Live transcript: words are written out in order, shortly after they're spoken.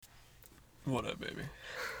What up, baby?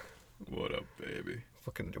 What up, baby?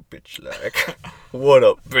 Fucking your bitch like. What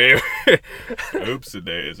up, baby? Oopsie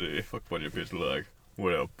daisy. Fuck what your bitch like.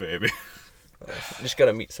 What up, baby? Just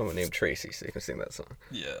gotta meet someone named Tracy so you can sing that song.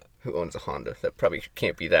 Yeah. Who owns a Honda? That probably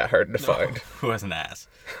can't be that hard to find. Who has an ass?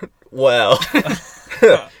 Well,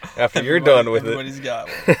 after you're done with everybody's it. got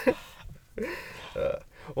one.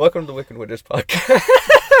 Welcome to the Wicked Witches podcast.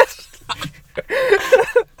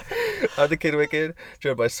 I'm the Kid Wicked,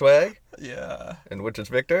 joined by Swag. Yeah. And Witches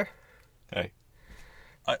Victor. Hey.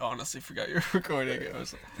 I honestly forgot you were recording. I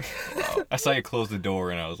was like, wow. I saw you close the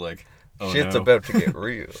door and I was like, oh Shit's no. about to get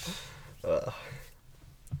real.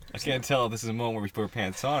 I can't tell if this is a moment where we put our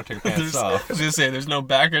pants on or take our pants off. I was going to say, there's no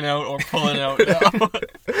backing out or pulling out now.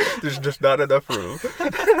 There's just not enough room.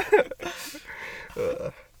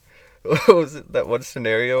 What was it? That one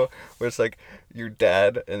scenario where it's like your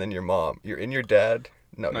dad and then your mom. You're in your dad.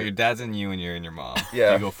 No, your dad's in you and you're in your mom.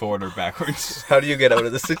 Yeah. You go forward or backwards. How do you get out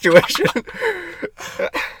of the situation?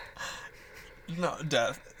 No,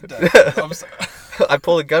 Dad. I'm sorry. I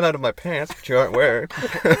pull a gun out of my pants, but you aren't wearing.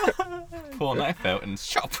 Pull a knife out and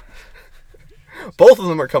chop. Both of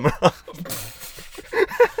them are coming off.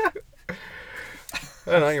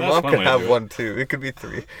 I don't know, your That's mom one can way to have do it. one too. It could be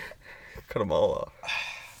three. Cut them all off.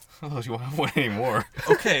 Oh, you won't have one anymore.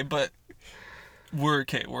 Okay, but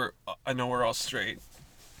I know we're all straight.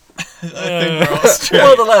 I think we're all straight.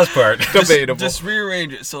 Well, the last part. Debatable. Just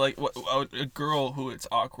rearrange it. So, like, a girl who it's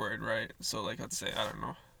awkward, right? So, like, let's say, I don't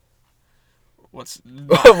know. What's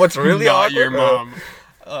really not awkward? your mom.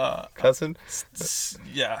 Cousin?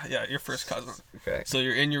 Yeah, your first cousin. Okay. So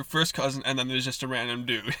you're in your first cousin, and then there's just a random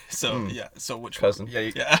dude. So, yeah. So which Cousin. one?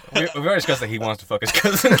 Yeah, Yeah. we've already discussed that he wants to fuck his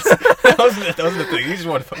cousins. that wasn't the thing. He just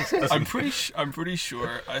wanted to fuck his cousins. I'm pretty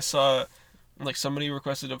sure I saw, like, somebody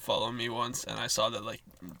requested to follow me once, and I saw that, like,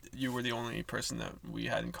 you were the only person that we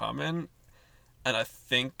had in common, and I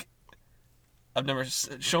think I've never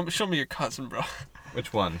show me your cousin, bro.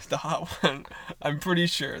 Which one? The hot one. I'm pretty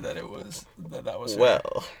sure that that was her.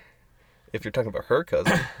 Well, if you're talking about her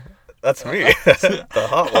cousin, that's me. The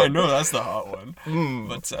hot one. I know that's the hot one.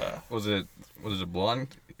 But Was it a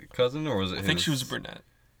blonde cousin or was it I think she was a brunette.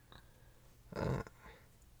 Don't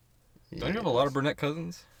you have a lot of brunette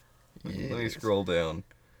cousins? Let me scroll down.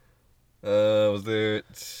 Was there...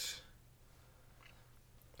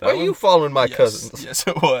 Why are you following my cousins? Yes,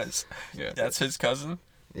 it was. Yeah. That's his cousin?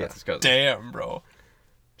 Yeah. That's his cousin. Damn, bro.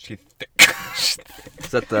 She's thick. Is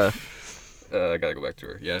that the... I gotta go back to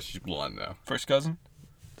her. Yeah, she's blonde now. First cousin?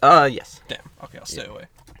 Yes. Damn. Okay, I'll stay away.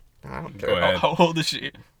 I don't Go care. ahead. How old is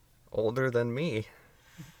she? Older than me.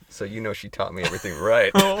 So you know she taught me everything right.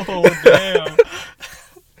 Oh, damn.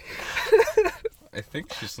 I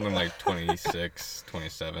think she's something like 26,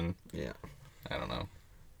 27. Yeah. I don't know.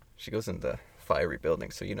 She goes in the fiery building,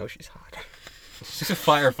 so you know she's hot. She's a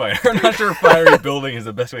firefighter. I'm not sure fiery building is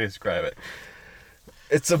the best way to describe it.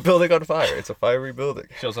 It's a building on fire. It's a fiery building.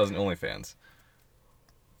 She also has an OnlyFans.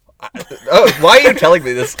 Oh, why are you telling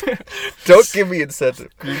me this? Don't give me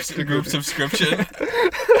incentive. Group subscription.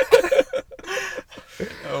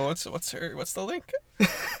 Oh, what's the link?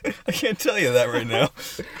 I can't tell you that right now.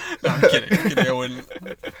 No, I'm kidding. I wouldn't.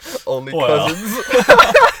 Only Well. cousins.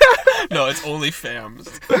 No, it's only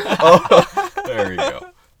fams. There you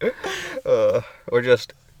go. Or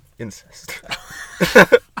just incest.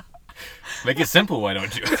 Make it simple, why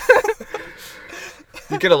don't you?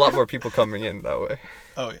 You get a lot more people coming in that way,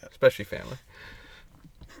 Oh, yeah. especially family.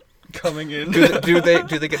 Coming in. Do they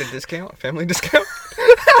get a discount? Family discount?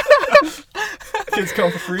 Kids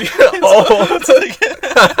come for free. Oh,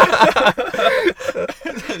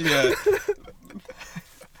 Yeah.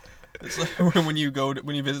 It's like when you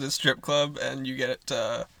visit a strip club and you get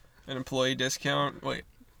an employee discount. Wait,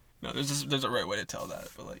 no, there's a right way to tell that,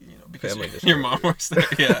 but, like, you know, because Family your mom works there.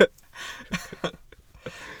 Yeah.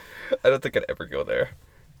 I don't think I'd ever go there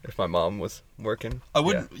if my mom was working. I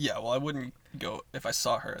wouldn't. Yeah. Well, I wouldn't go if I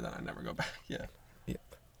saw her. Then I'd never go back. Yeah.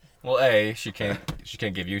 Well, A, she can't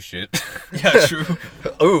give you shit. Yeah. True.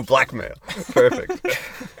 Ooh, blackmail. Perfect.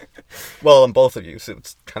 Well, on both of you, so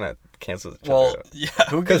it's kind of cancels each Well, other out. Yeah.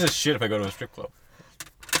 Who gives a shit if I go to a strip club?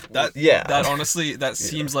 That Yeah. That honestly,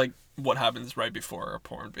 seems like what happens right before a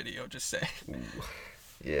porn video. Just say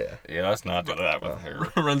Yeah. Yeah, that's not what happened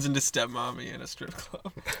here. runs into stepmommy in a strip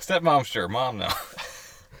club. Stepmom, sure. Mom, no.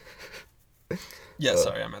 Yeah.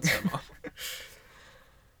 Sorry, I meant stepmom.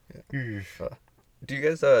 Do you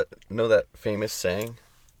guys know that famous saying?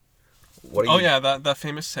 What are Oh you, yeah, that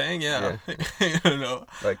famous saying. Yeah. I don't know.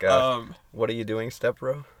 Like, what are you doing, step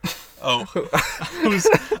bro? Oh,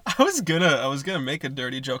 I was gonna make a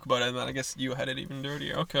dirty joke about it, and then I guess you had it even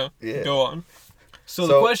dirtier. Okay, Yeah. go on. So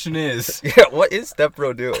the question is... Yeah, what is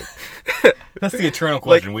stepbro doing? That's the eternal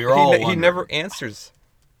question. We were all he never answers.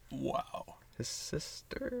 Wow. His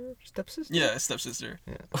sister? Stepsister? Yeah, stepsister.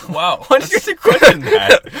 Yeah. Wow. Why did you have to question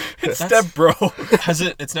that? It's That's- step bro. Has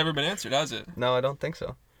it? It's never been answered, has it? No, I don't think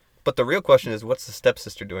so. But the real question is, what's the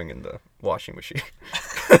stepsister doing in the washing machine?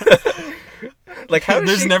 Like, how?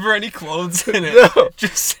 There's she... never any clothes in it. No.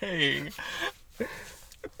 Just saying.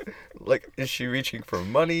 Like, is she reaching for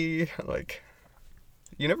money? Like,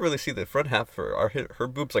 you never really see the front half for her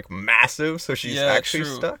boob's like massive, so she's actually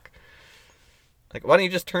true. stuck. Like, why don't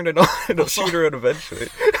you just turn it on and it'll shoot her out eventually?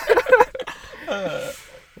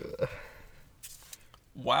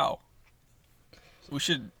 Wow. We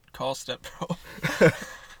should call stepbro.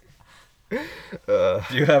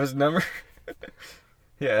 Do you have his number?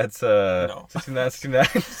 Yeah, it's No. 69, 69,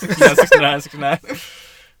 69, 69, 69.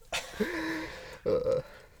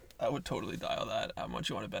 I would totally dial that. How much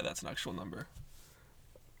you want to bet that's an actual number?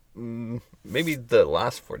 Maybe the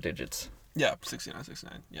last 4 digits. Yeah, 69,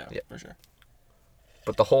 69. Yeah, Yeah. for sure.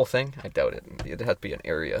 But the whole thing, I doubt it. It'd have to be an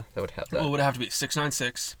area that would have that. Well, it would have to be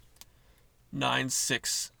 696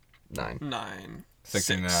 969 9.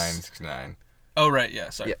 69, 69. Oh, right, yeah,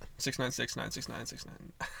 sorry. Yeah. 696 969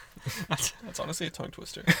 69. That's honestly a tongue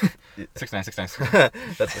twister. 69, 69, 69.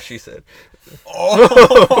 That's what she said.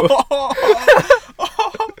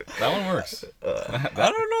 That one works. I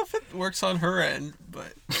don't know if it works on her end,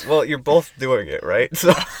 but Well, you're both doing it, right?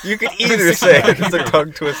 So you could either say it's a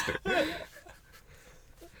tongue twister.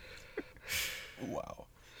 wow.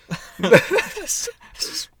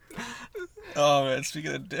 Oh man,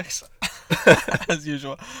 speaking of dicks, as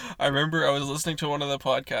usual, I remember I was listening to one of the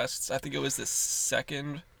podcasts. I think it was the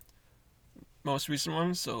second most recent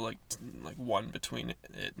one, so like one between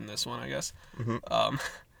it and this one, I guess. Mm-hmm.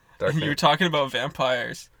 And you were talking about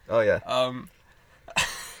vampires. Oh, yeah.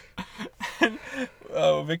 And,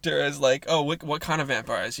 Victor is like, oh, what kind of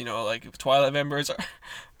vampires? You know, like Twilight vampires are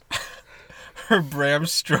her Bram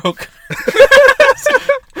Stoker.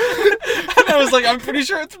 And I was like, I'm pretty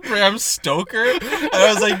sure it's Bram Stoker. And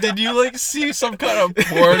I was like, did you like see some kind of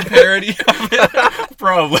porn parody of it?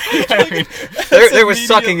 Probably. I mean, There was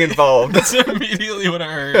sucking involved. That's immediately what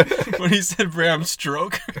I heard when he said Bram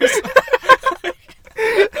Stoker.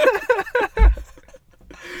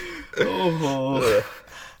 oh.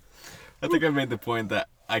 I think I made the point that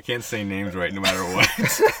I can't say names right no matter what.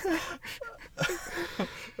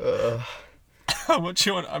 How much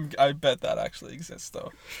you want? I bet that actually exists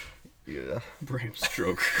though. Yeah. Bram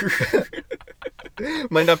Stoker.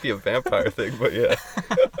 Might not be a vampire thing, but yeah.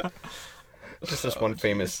 Just this one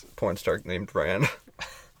famous porn star named Bran.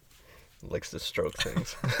 Likes to stroke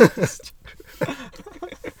things.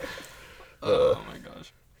 Oh my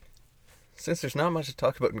gosh. Since there's not much to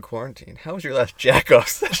talk about in quarantine, how was your last jack-off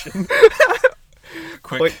session?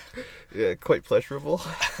 Quick. Quite pleasurable.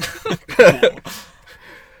 Cool.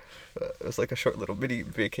 It was like a short little mini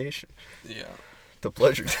vacation Yeah. to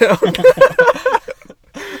Pleasure Town.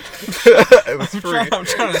 It was free. I'm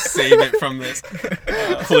trying to save it from this.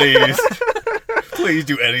 Please. Please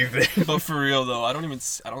do anything. But for real though, I don't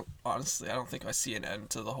think I see an end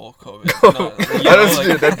to the whole COVID. I don't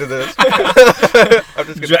see an end to this. I'm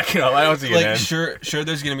just gonna... Jacking off. I don't see an end. Sure,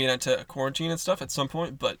 there's gonna be an end to quarantine and stuff at some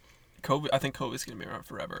point, but I think COVID's gonna be around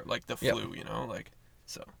forever, like the flu, you know, like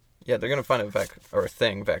so. Yeah, they're gonna find a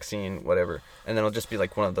vaccine, whatever, and then it'll just be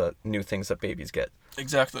like one of the new things that babies get.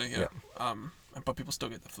 Exactly. Yeah. But people still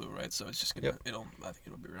get the flu, right? So it's just gonna. Yep. I think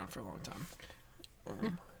it'll be around for a long time.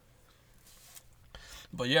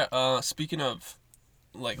 But yeah. Speaking of,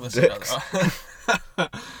 like listening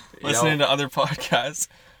to other podcasts,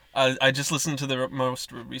 I just listened to the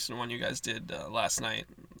most recent one you guys did last night.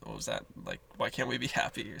 What was that? Like, why can't we be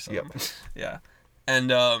happy or something? Yep. Yeah.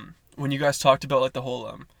 And when you guys talked about like the whole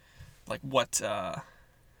like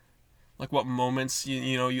what moments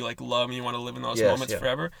you know you like love and you want to live in those moments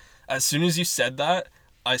forever. As soon as you said that,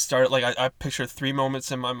 I started like I pictured 3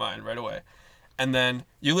 moments in my mind right away. And then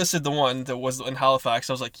you listed the one that was in Halifax.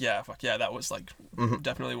 I was like, yeah, fuck yeah, that was like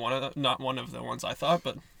definitely not one of the ones I thought,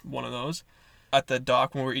 but one of those. At the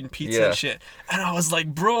dock when we were eating pizza and shit. And I was like,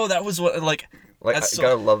 bro, that was what like that's I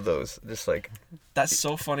gotta love those. Just like that's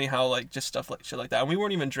so funny how like just stuff like shit like that. And we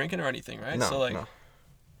weren't even drinking or anything, right? No, so like no.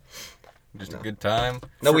 Just a good time.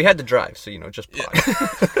 No, we had to drive, so just pod.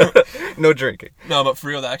 No drinking. No, but for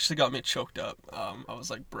real, that actually got me choked up. I was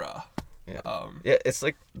like, bruh. Yeah. Yeah, it's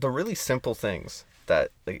like the really simple things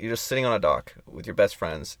that like you're just sitting on a dock with your best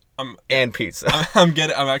friends and pizza. I'm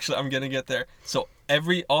gonna get there. So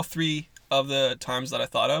all 3 of the times that I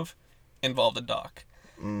thought of involved a dock.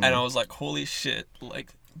 And I was like, holy shit,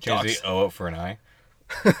 like Change the O out for an I.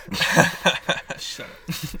 Shut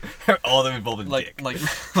All of them involved in like, dick.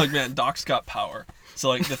 like, man, Doc's got power. So,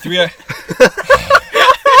 like, the three I...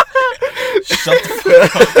 Shut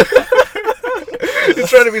the He's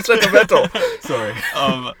trying to be sentimental. Sorry.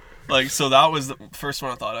 Like, so that was the first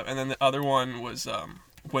one I thought of. And then the other one was,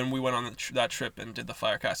 when we went on that trip and did the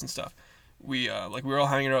firecast and stuff. We were all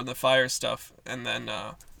hanging out in the fire stuff, and then,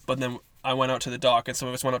 but then I went out to the dock, and some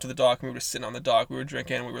of us went out to the dock, and we were sitting on the dock, we were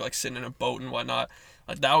drinking, and we were, like, sitting in a boat and whatnot.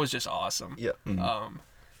 Like, that was just awesome. Yeah. Mm-hmm.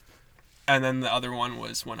 And then the other one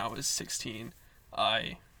was when I was 16,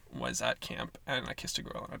 I was at camp, and I kissed a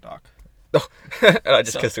girl on a dock. Oh, and I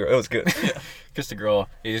just kissed her. It was good. Yeah. Kissed a girl.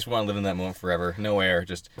 You just want to live in that moment forever. No air,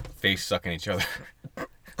 just face sucking each other.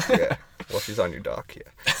 Yeah. Well, she's on your dock, yeah.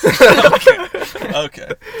 Okay.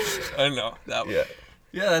 I know. That was... Yeah.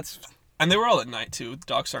 Yeah, that's... And they were all at night, too. The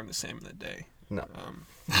docks aren't the same in the day. No.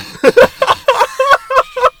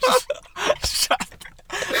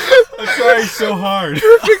 I'm trying so hard.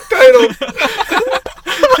 Perfect title.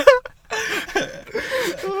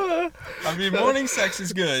 I mean, morning sex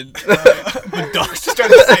is good. The dogs just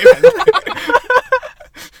started saying.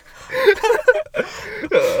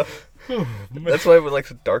 That's why we like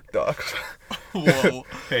dark docks. Whoa.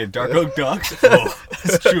 Hey, dark oak dogs? Whoa.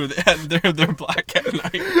 That's true. They're black at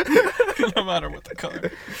night. No matter what the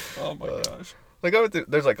color. Oh my gosh. Like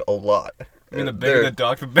there's like a lot. I mean, the bigger the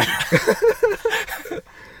dog, the better.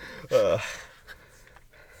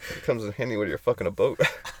 It comes in handy when you're fucking a boat.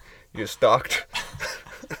 You get stalked.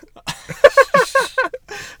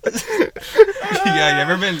 Yeah, you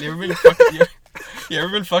ever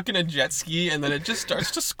been fucking a jet ski and then it just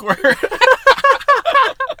starts to squirt?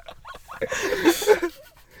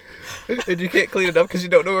 And you can't clean it up because you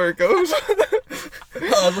don't know where it goes.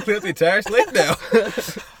 I'm looking at the entire slate now.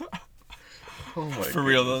 Oh my For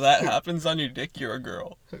real though, that happens on your dick, you're a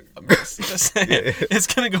girl. I'm just saying. Yeah. It's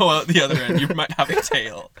gonna go out the other end. You might have a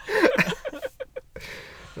tail.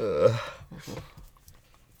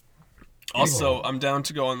 Also, I'm down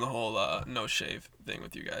to go on the whole no shave thing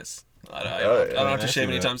with you guys. I don't have to shave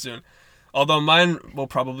anytime soon. Although mine will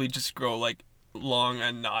probably just grow like long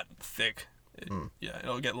and not thick. Yeah,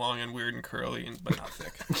 it'll get long and weird and curly, but not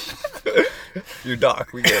thick. Your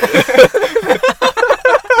doc, we get it.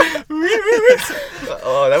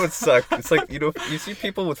 Oh, that would suck. It's like, you see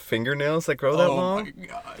people with fingernails that grow that long? Oh my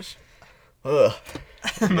gosh. Ugh.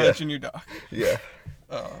 Imagine your dog. Yeah.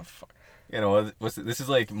 Oh, fuck. You know, this is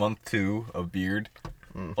like month 2 of beard.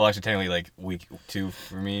 Well, actually, technically, like week 2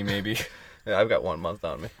 for me, maybe. Yeah, I've got 1 month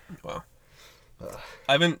on me. Wow.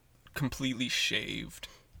 I haven't completely shaved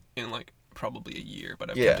in like probably a year, but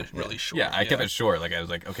I've kept it really short. Yeah, I kept it short. Like, I was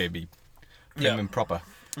like, okay, be prim and proper.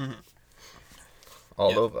 Mm-hmm.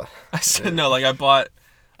 All over. I said no, like I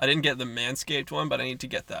didn't get the Manscaped one, but I need to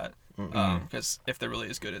get that. Because if they're really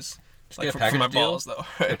as good as like for my balls though.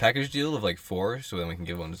 Right? A package deal of like 4, so then we can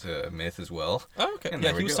give one to Myth as well. Oh, okay. And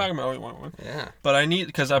yeah, he was talking about we want one. Yeah. But I need,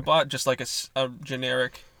 because I bought just like a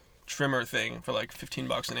generic trimmer thing for like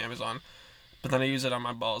 $15 on Amazon. But then I used it on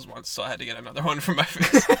my balls once, so I had to get another one for my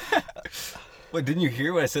face. Wait, didn't you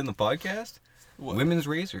hear what I said in the podcast? What? Women's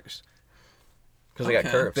razors. Because they got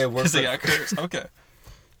curves. Because they got curves. Okay.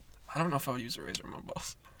 I don't know if I would use a razor on my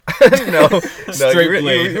balls. No, Straight you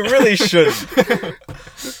blade. really shouldn't.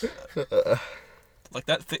 Like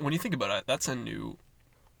that when you think about it, that's a new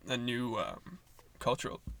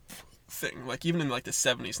cultural thing. Like even in like the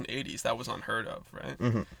 70s and 80s, that was unheard of, right?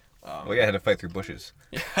 Mm-hmm. Well, yeah, I had to fight through bushes.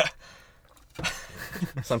 Yeah.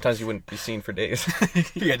 Sometimes you wouldn't be seen for days.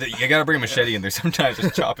 You gotta bring a machete in there sometimes,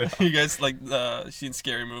 just chop it. You guys like seen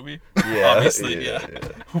Scary Movie? Yeah. Obviously, yeah.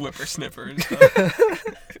 Whippersnipper and stuff.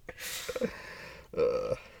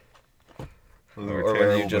 Or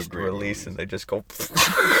when you just release and they just go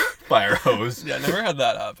fire hose. Yeah, I never had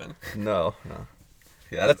that happen. No.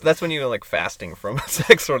 Yeah, That's when you're like fasting from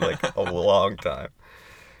sex for like a long time.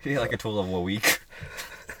 yeah, like a total of a week.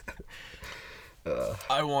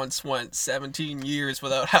 I once went 17 years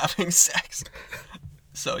without having sex.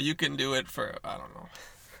 So you can do it for, I don't know.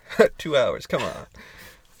 2 hours, come on.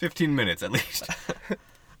 15 minutes at least.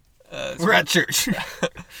 We're at church.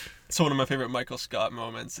 It's one of my favorite Michael Scott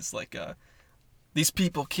moments. It's like, these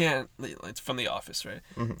people can't, it's from The Office, right?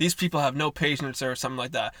 Mm-hmm. These people have no patience or something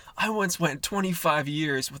like that. I once went 25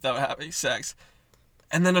 years without having sex.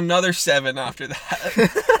 And then another 7 after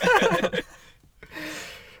that.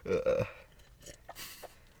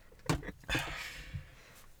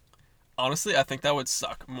 Honestly, I think that would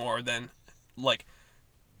suck more than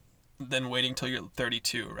waiting till you're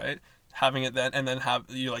 32, right? Having it then, and then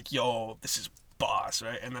you're like, yo, this is boss,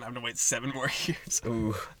 right? And then I'm gonna wait 7 more years.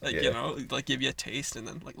 Ooh, Like, yeah. you know, like give you a taste and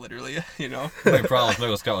then, like, literally, you know? My problem with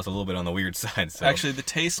Michael Scott was a little bit on the weird side. So. Actually, the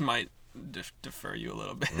taste might defer you a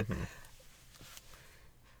little bit. Mm-hmm.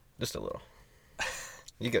 Just a little.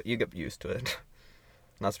 You get used to it.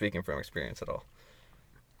 Not speaking from experience at all.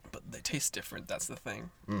 But they taste different, that's the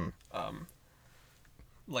thing. Mm.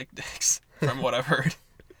 Like dicks, from what I've heard.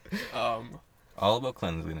 All about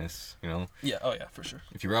cleanliness, you know. Yeah, oh yeah, for sure.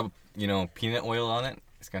 If you rub, you know, peanut oil on it,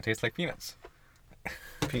 it's gonna taste like peanuts.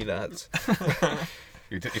 Peanuts.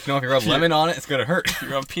 If you rub lemon on it, it's gonna hurt. If you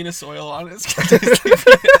rub penis oil on it, it's gonna taste like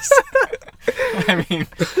penis. I mean,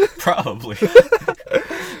 probably.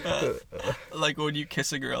 Like when you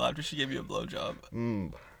kiss a girl after she gave you a blowjob.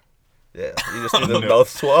 Mm. Yeah, you just do the mouth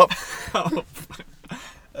swap.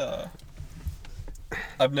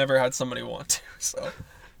 I've never had somebody want to, so.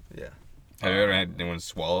 Yeah. Have you ever had anyone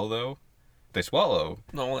swallow though? They swallow.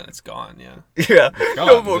 No, and it's gone, yeah. Yeah. God,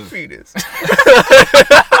 No more this- penis.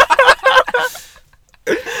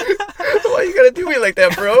 Why you gotta do me like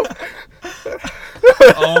that, bro?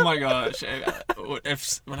 Oh my gosh.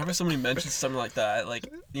 Whenever somebody mentions something like that,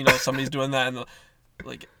 like, you know, somebody's doing that and,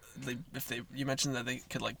 like, you mentioned that they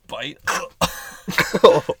could, like, bite.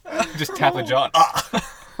 Just tap a jaw.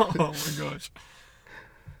 Oh my gosh.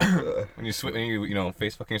 When you know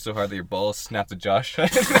face fucking so hard that your balls snap the jaw shut.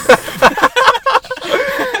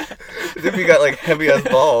 If you got like heavy ass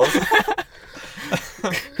balls.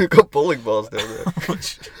 Go bowling balls down there.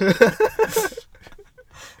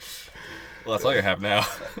 Well, that's all you have now.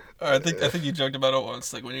 I think you joked about it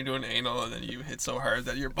once, like when you're doing anal and then you hit so hard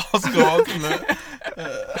that your balls go up and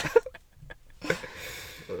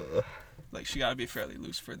like she gotta be fairly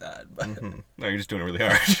loose for that. But No, you're just doing it really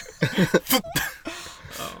hard.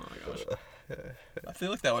 oh my gosh, I feel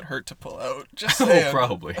like that would hurt to pull out. Just Oh, saying.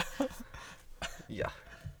 probably. Yeah.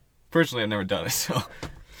 Personally, I've never done it, so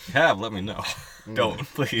if you have, let me know. Don't,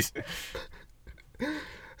 please.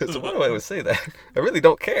 So why do I always say that? I really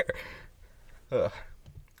don't care.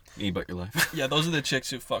 Me about your life. Yeah, those are the chicks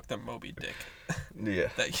who fuck the Moby Dick. Yeah.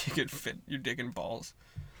 That you could fit your dick in balls.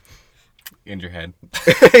 In your head.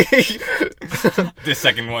 The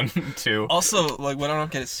second one, too. Also, like what I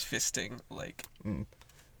don't get is fisting. Like,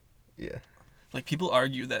 Yeah. like people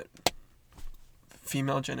argue that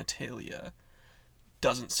female genitalia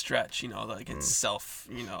doesn't stretch, you know, like it's self,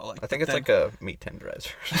 you know, like I think it's then- like a meat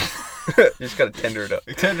tenderizer. You just gotta tender it up.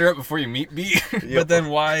 You tender up before you meet me. But then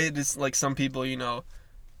why does, like, some people, you know,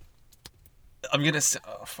 I'm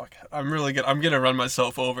gonna run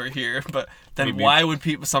myself over here, but then Maybe. why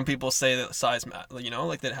would some people say that size you know,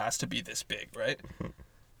 like that it has to be this big, right?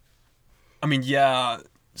 I mean, yeah,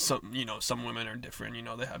 some women are different, you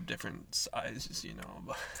know, they have different sizes, you know,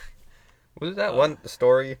 but Was that one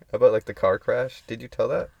story about like the car crash? Did you tell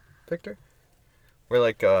that, Victor? Where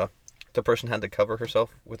like the person had to cover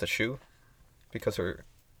herself with a shoe because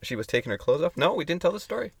she was taking her clothes off? No, we didn't tell the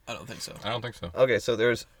story. I don't think so. I don't think so. Okay, so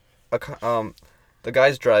there's the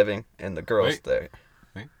guy's driving and the girl's Wait. there.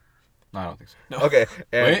 No, I don't think so. No. Okay,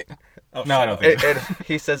 and Wait. Oh, No, I shut don't up. think so. and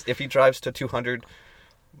he says if he drives to 200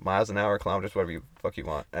 miles an hour, kilometers, whatever you fuck you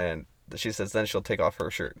want, and she says then she'll take off her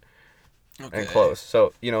shirt Okay. and clothes.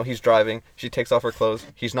 So, you know, he's driving, she takes off her clothes,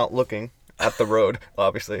 he's not looking at the road,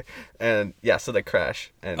 obviously, and yeah, so they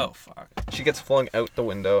crash, and Oh fuck. she gets flung out the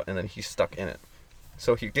window, and then he's stuck in it.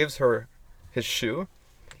 So he gives her his shoe,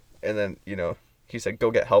 and then, you know, he said,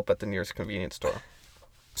 go get help at the nearest convenience store.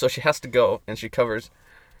 So she has to go, and she covers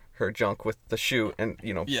her junk with the shoe, and,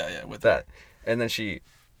 you know, Yeah, with that. And then she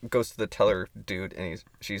goes to the teller dude, and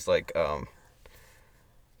she's like,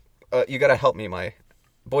 you gotta help me, my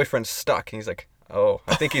boyfriend's stuck. And he's like, oh,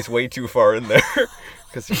 I think he's way too far in there,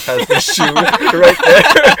 because he has the shoe right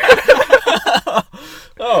there.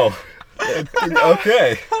 Oh.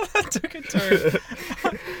 Okay. That took a turn.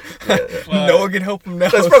 Yeah. No one can help him now.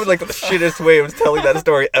 That's probably like the shittest way of telling that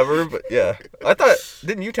story ever, but yeah. I thought,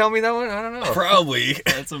 didn't you tell me that one? I don't know. Probably.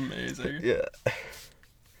 That's amazing. Yeah.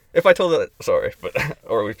 If I told it, sorry, but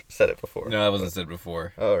or we've said it before. No, that wasn't said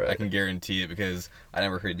before. All right. I can guarantee it because I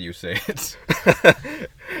never heard you say it.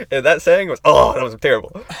 And that saying was, oh, that was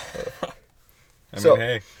terrible. I mean, So-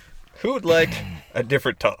 hey. Who would like a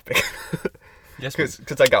different topic? Yes, please.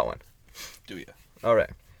 Because I got one. Do you? All right.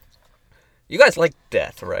 You guys like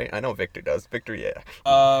death, right? I know Victor does. Victor, yeah.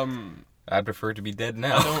 I'd prefer to be dead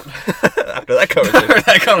now. I don't. After that conversation.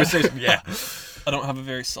 that conversation, yeah. I don't have a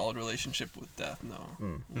very solid relationship with death.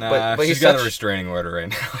 No. Nah, but she's he's got such- a restraining order right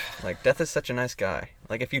now. Like, death is such a nice guy.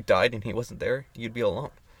 Like, if you died and he wasn't there, you'd be alone.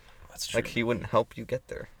 That's true. Like, he wouldn't help you get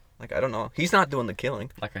there. Like, I don't know. He's not doing the killing.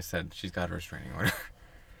 Like I said, she's got a restraining order.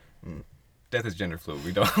 Death is gender fluid.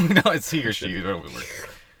 We don't know it's he or she.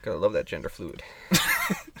 Gotta love that gender fluid.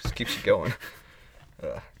 Just keeps you going.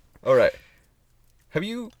 All right. Have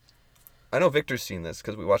you? I know Victor's seen this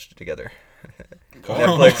because we watched it together.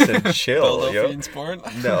 Netflix and chill, yo. Sport?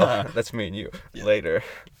 No, that's me and you. Yeah. Later.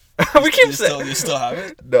 We keep saying. You still have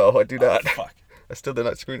it? No, I do not. Fuck. I still did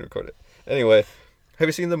not screen record it. Anyway, have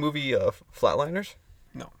you seen the movie Flatliners?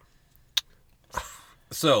 No.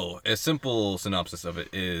 So, a simple synopsis of it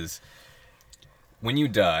is, when you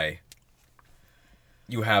die,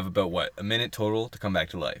 you have about, a minute total to come back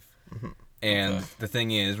to life. Mm-hmm. And the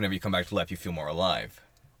thing is, whenever you come back to life, you feel more alive.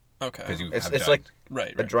 Okay. Because It's like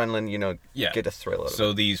right. adrenaline, yeah. Get a thrill out of it.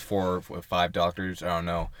 So these 4 or 5 doctors, I don't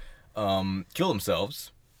know, kill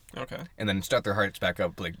themselves. Okay. And then start their hearts back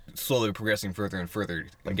up, like slowly progressing further and further.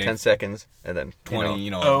 Like 10 seconds, and then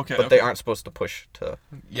 20, Oh, okay. But they aren't supposed to push to.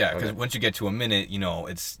 Yeah, because once you get to a minute,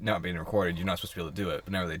 it's not being recorded. You're not supposed to be able to do it. But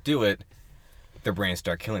whenever they do it, their brains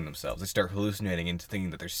start killing themselves. They start hallucinating into thinking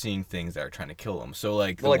that they're seeing things that are trying to kill them. So,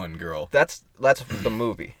 the one girl. That's the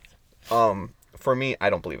movie. For me, I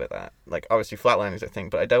don't believe it that. Like, obviously, flatlining is a thing,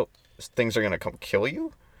 but I doubt things are gonna come kill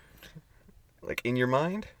you. Like, in your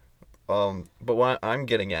mind. But what I'm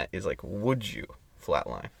getting at is, like, would you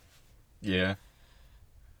flatline? Yeah.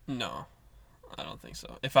 No, I don't think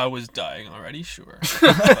so. If I was dying already, sure.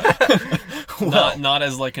 Not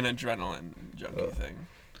as like an adrenaline junkie thing.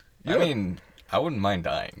 I mean, I wouldn't mind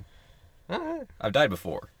dying. I've died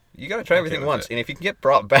before. You gotta try everything once, and if you can get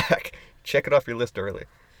brought back, check it off your list early.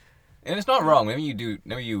 And it's not wrong. Whenever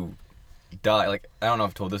you die, like, I don't know if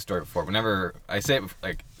I've told this story before, whenever I say it,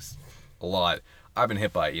 like, a lot, I've been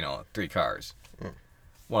hit by, 3 cars.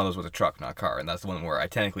 One of those was a truck, not a car, and that's the one where I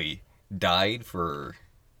technically died for,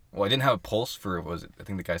 I didn't have a pulse for, I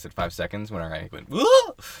think the guy said 5 seconds when I went,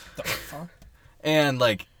 whoa! The fuck? And,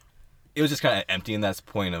 like, it was just kind of empty, and that's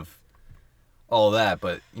the point of all of that,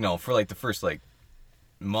 but, for, like, the first, like,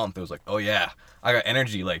 month, it was like, oh, yeah, I got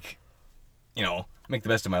energy, like, make the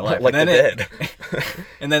best of my life. Like and the then dead.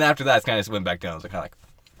 And then after that, it kind of just went back down. I was like,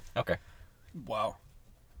 okay. Wow.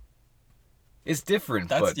 It's different,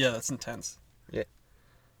 That's but... that's intense. Yeah.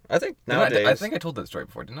 I think nowadays... I think I told that story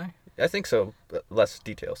before, didn't I? I think so, but less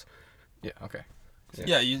details. Yeah, okay.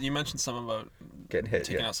 Yeah, you mentioned something about getting hit,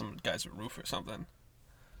 taking out some guy's roof or something.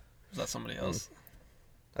 Was that somebody else?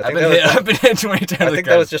 I've been hit 20 times. I think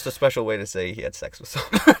that was just a special way to say he had sex with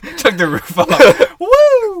someone. Took the roof off.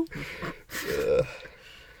 Woo!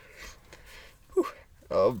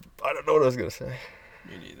 I don't know what I was going to say.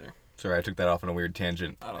 Me neither. Sorry, I took that off on a weird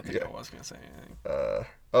tangent. I don't think I was going to say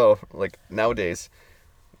anything. Like nowadays,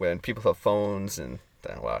 when people have phones and...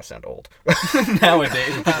 Wow, I sound old.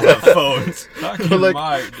 Nowadays, people have phones.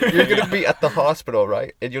 You're going to be at the hospital,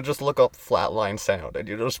 right? And you'll just look up flatline sound, and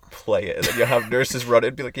you'll just play it. And then you'll have nurses run in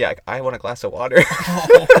and be like, yeah, I want a glass of water.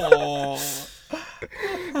 Oh.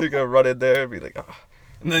 You're going to run in there and be like, oh.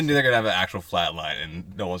 And then they're going to have an actual flat line,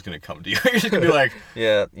 and no one's going to come to you. You're just going to be like...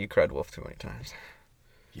 Yeah, you cried wolf too many times.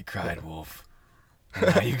 You cried wolf.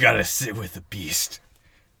 Now you got to sit with the beast.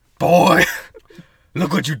 Boy,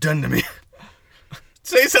 look what you've done to me.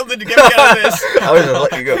 Say something to get me out of this. I was going to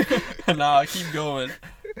let you go. Nah, keep going.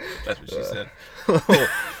 That's what she said.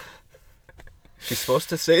 She's supposed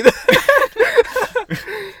to say that?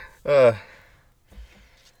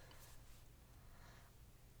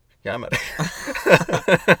 Yeah, I'm at it.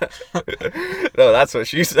 No, that's what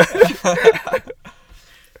she said.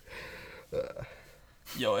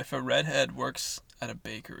 Yo, if a redhead works at a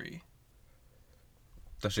bakery...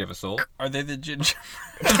 Does she have a soul? Are they the gingerbread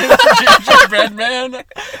man?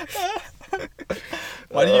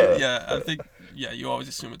 Why do you... Yeah, I think... Yeah, you always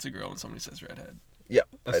assume it's a girl when somebody says redhead. Yeah,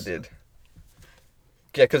 I did.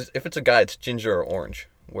 Yeah, because if it's a guy, it's ginger or orange.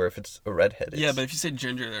 Where if it's a redhead, it's... Yeah, but if you say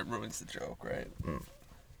ginger, that ruins the joke, right? Mm.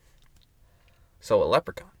 So a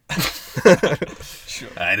leprechaun. Sure.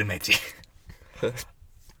 I didn't make tea. That's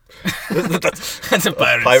a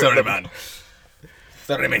pirate. Sorry, man.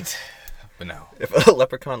 Sorry, mate. But no. If a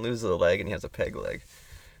leprechaun loses a leg and he has a peg leg,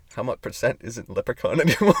 how much percent isn't leprechaun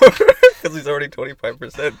anymore? Because he's already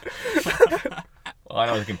 25%. Well, I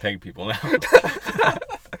know he can peg people now.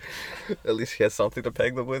 At least he has something to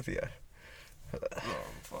peg them with, yeah. Oh,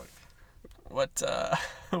 fuck.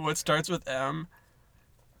 What starts with M,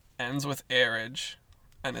 ends with airage,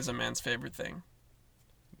 and is a man's favorite thing?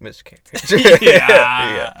 Miscarriage.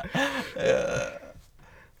 Yeah.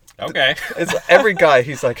 Okay. It's every guy,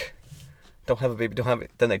 he's like, don't have a baby, don't have it.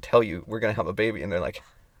 Then they tell you, we're going to have a baby. And they're like,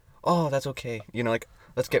 oh, that's okay. You know, like,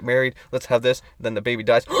 let's get married, let's have this. Then the baby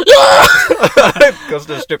dies. Goes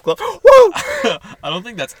to the strip club. Woo! I don't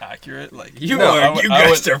think that's accurate. Like You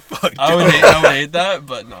guys are fucked. I would hate that,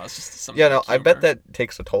 but no, it's just something. Yeah, no, like I bet humor. that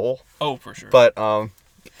takes a toll. Oh, for sure. But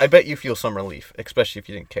I bet you feel some relief, especially if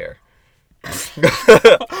you didn't care.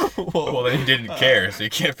 Well, then you didn't care, so you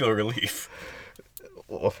can't feel relief.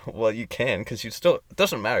 Well, you can, because you still... It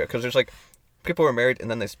doesn't matter, because there's, like, people who are married, and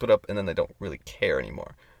then they split up, and then they don't really care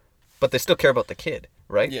anymore. But they still care about the kid,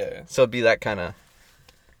 right? Yeah. So it'd be that kind of...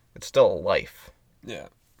 It's still a life. Yeah.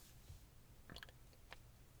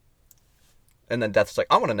 And then death's like,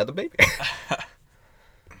 I want another baby.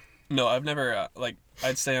 No, I've never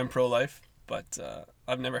I'd say I'm pro-life, but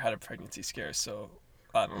I've never had a pregnancy scare, so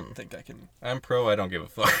I don't think I can. I'm pro. I don't give a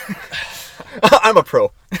fuck. I'm a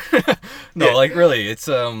pro. No, Yeah. like really, it's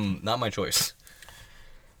not my choice.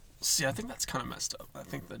 See, I think that's kind of messed up. I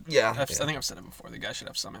think that. Yeah. I think I've said it before. The guy should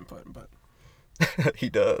have some input, but. He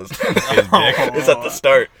does. His dick. It's at the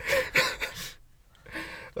start.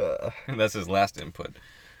 And that's his last input.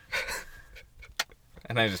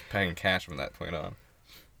 And I just paying cash from that point on.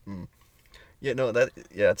 Yeah, no,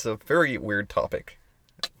 it's a very weird topic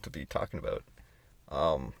to be talking about.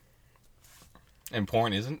 And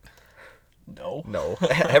porn isn't? No. No,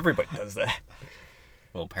 everybody does that.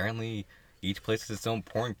 Well, apparently each place has its own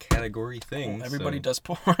porn category thing. Well, everybody so- does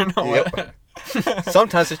porn. Yep.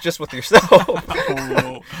 Sometimes it's just with yourself.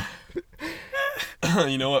 Oh.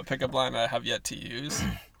 You know what pickup line I have yet to use?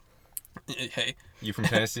 Hey, You from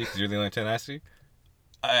Tennessee? Because you're the only Tennessee?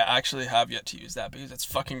 I actually have yet to use that because it's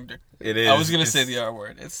fucking. It is. I was gonna It's- say the R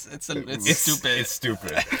word. It's stupid. It's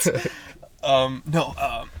stupid.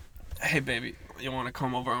 No. Hey baby, you want to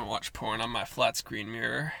come over and watch porn on my flat screen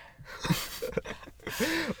mirror?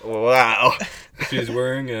 Wow. She's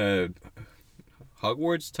wearing a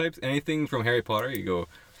Hogwarts type, anything from Harry Potter. You go,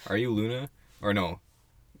 are you Luna? Or no,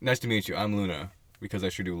 nice to meet you. I'm Luna because I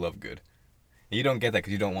sure do love good. You don't get that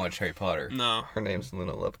because you don't watch Harry Potter. No. Her name's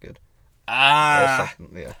Luna Lovegood. Ah. Or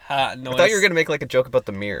something, yeah. No. I thought you were gonna make like a joke about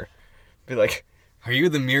the mirror. Be like, Are you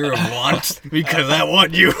the mirror of want? Because I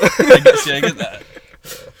want you. I get that.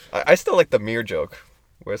 I still like the mirror joke,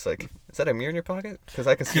 where it's like, is that a mirror in your pocket? Because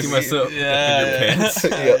I can see See myself Yeah. in your pants.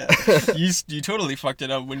 Yeah. You totally fucked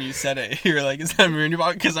it up when you said it. You're like, is that a mirror in your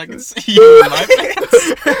pocket? Because I can see you in my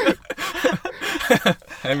pants.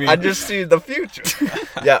 I mean, I just see the future.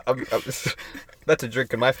 Yeah, that's a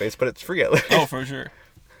drink in my face, but it's free at least. Oh, for sure.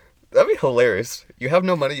 That'd be hilarious. You have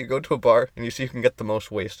no money, you go to a bar, and you see who can get the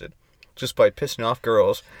most wasted. Just by pissing off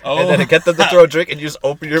girls. Oh. And then get them to throw a drink, and you just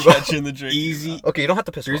open your mouth. Catching the drink. easy. Okay, you don't have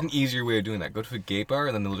to piss them There's off. an easier way of doing that. Go to a gay bar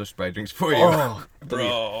and then they'll just buy drinks for you. Oh,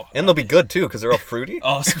 Bro. and they'll be good, too, because they're all fruity.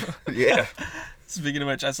 Oh, Yeah. speaking of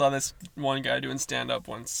which, I saw this one guy doing stand-up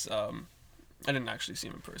once. I didn't actually see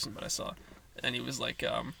him in person, but I saw. And he was like,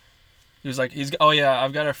 oh yeah,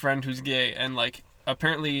 I've got a friend who's gay, and like,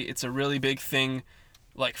 apparently it's a really big thing,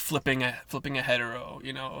 like flipping a hetero,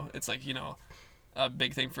 you know, it's like, you know, a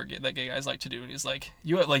big thing for that gay guys like to do. And he's like,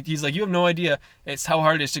 you have no idea it's how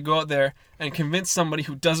hard it is to go out there and convince somebody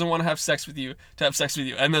who doesn't want to have sex with you to have sex with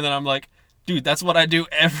you. And then I'm like, dude, that's what I do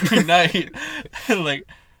every night. Like,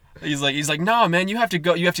 he's like, no, man, you have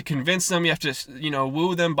to convince them, you have to, you know,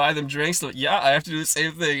 woo them, buy them drinks. Like, yeah, I have to do the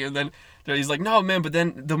same thing. And then he's like, no, man, but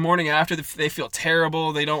then the morning after they feel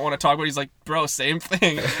terrible, they don't want to talk about it. He's like, bro, same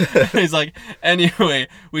thing. He's like, anyway,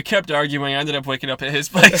 we kept arguing. I ended up waking up at his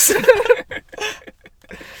place.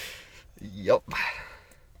 Yup.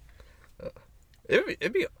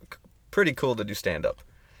 It'd be pretty cool to do stand-up.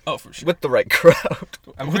 Oh, for sure. With the right crowd.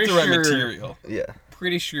 I'm With pretty the right sure, material. Yeah.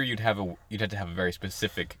 Pretty sure you'd have to have a very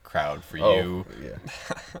specific crowd for Oh, you. yeah.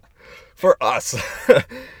 For us.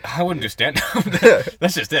 I wouldn't do stand up.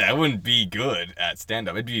 That's just it. I wouldn't be good at stand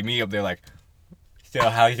up. It'd be me up there like, so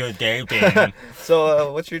how's your day been?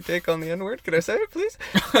 So, what's your take on the N-word? Can I say it, please?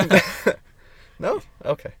 No?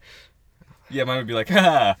 Okay. Yeah, mine would be like,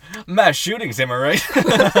 mass shootings, am I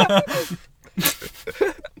right?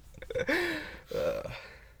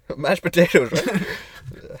 Mashed potatoes, right?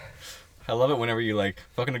 I love it whenever you like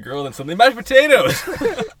fucking a girl and suddenly mashed potatoes.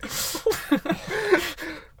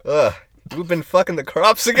 We've been fucking the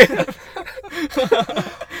crops again.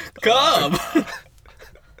 Come.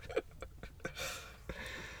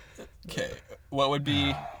 Okay, what would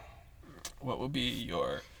be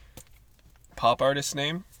your pop artist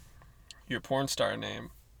name, your porn star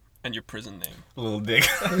name, and your prison name? Little dick.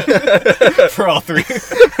 For all three.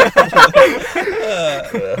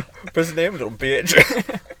 Prison name, little bitch.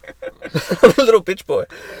 Little bitch boy.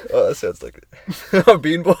 Oh, that sounds like it. A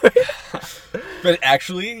bean boy. But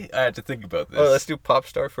actually, I had to think about this. Oh, let's do pop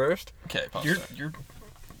star first. Okay, pop You're- star.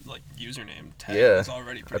 like username tag Yeah. is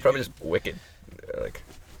already pretty I'd probably good. just Wicked. Like,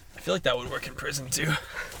 I feel like that would work in prison too.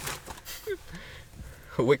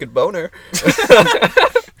 Wicked Boner.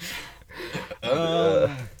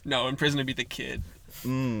 No, in prison it'd be the kid,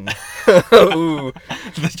 Ooh.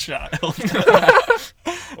 the child.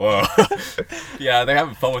 Whoa. Yeah, they're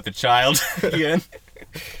having fun with the child again.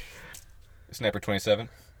 Sniper 27.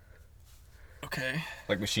 Okay.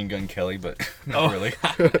 Like Machine Gun Kelly, but not really.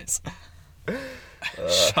 Nice.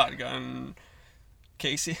 Shotgun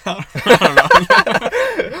Casey. I don't know.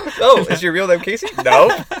 Oh, is your real name Casey? No.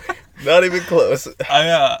 Not even close.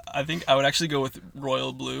 I think I would actually go with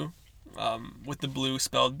Royal Blue, with the blue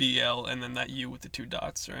spelled BL and then that U with the 2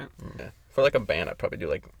 dots, right? Yeah. For like a band, I'd probably do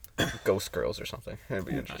like Ghost Girls or something. It'd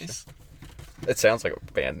be interesting. Nice. It sounds like a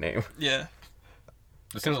band name. Yeah.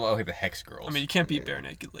 This sounds a lot like the Hex Girls. I mean, you can't beat Bare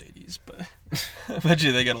Naked Ladies, but I bet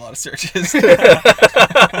you they get a lot of searches.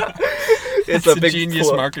 It's a big genius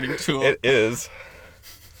plug. marketing tool. It is.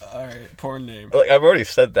 All right, porn name. Like, I've already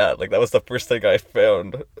said that. Like, that was the first thing I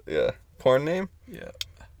found. Yeah. Porn name? Yeah.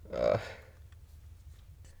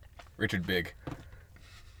 Richard Big.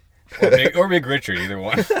 Or Big Richard, either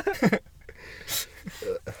one.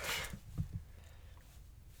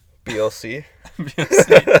 BLC?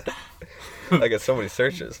 BLC. I get so many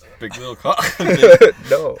searches. Big Little Cock.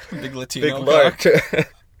 No. Big Big Latino Lark. cock.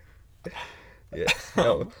 Yeah.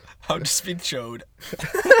 No. I'll just be chode.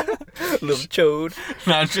 Little chode.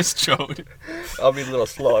 Not just chode. I'll be little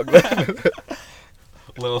slog.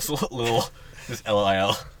 little, just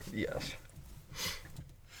LIL. Yes.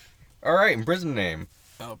 All right, and prison name.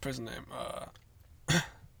 Oh, prison name.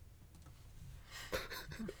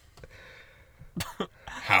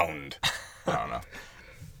 Hound. I don't know.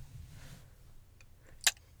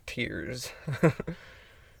 Tears.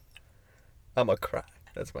 I'm a cry.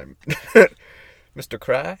 That's my Mr.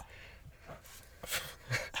 Cry.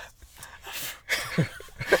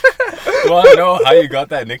 You want to know how you got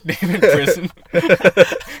that nickname in prison?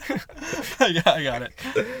 Yeah, I got it.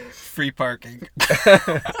 Free parking.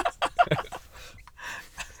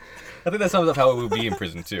 I think that sums up how it would be in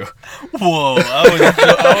prison too. Whoa, I was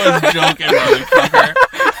joking, motherfucker.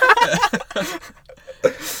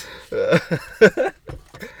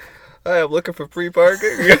 Hi, I'm looking for free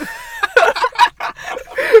parking.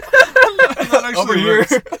 That actually Over here.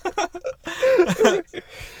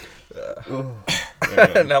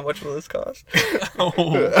 And how much will this cost? Oh,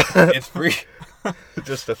 It's free.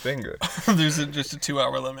 Just a finger. there's just a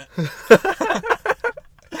 2-hour limit.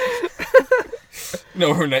 No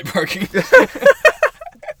overnight parking.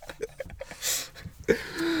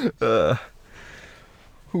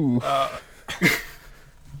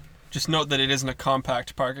 Just note that it isn't a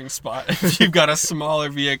compact parking spot. If you've got a smaller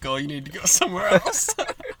vehicle, you need to go somewhere else.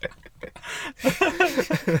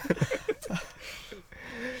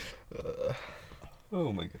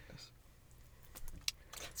 Oh my goodness.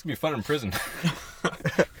 It's gonna be fun in prison.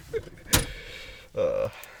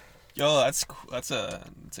 Yo, that's cool. That's a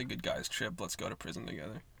good guy's trip. Let's go to prison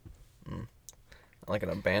together. Like an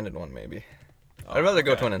abandoned one, maybe. Oh, I'd rather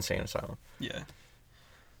go okay. to an insane asylum. Yeah,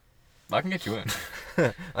 I can get you in.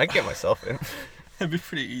 I can get myself in. it'd be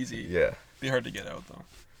pretty easy. Yeah. Be hard to get out though.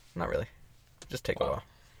 Not really. Just take a while.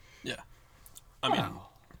 Yeah, I mean, Wow.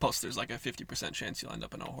 plus there's like a 50% chance you'll end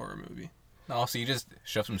up in a horror movie. No, so you just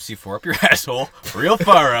shove some C4 up your asshole real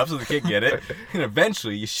far up so they can't get it. And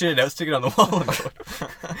eventually you shit it out, stick it on the wall, and go.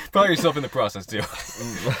 Probably yourself in the process too.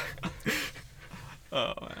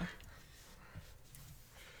 Oh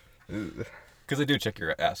man. Because they do check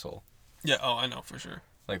your asshole. Yeah. Oh, I know for sure.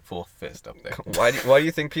 Like full fist up there. Why do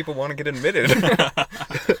you think people want to get admitted?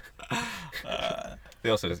 They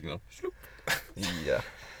also just, sloop. Yeah.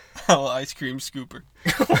 Oh, ice cream scooper.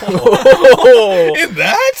 In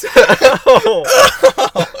that?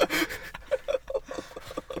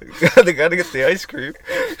 They gotta get the ice cream.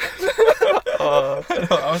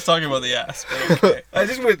 I was talking about the ass, but okay. I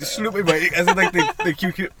just went snooping my, as in like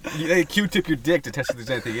they Q-tip your dick to test if there's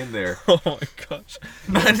anything in there. Oh my gosh.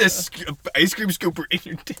 Not a ice cream scooper in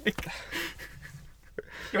your dick.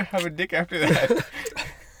 You don't have a dick after that.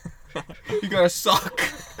 You got a sock.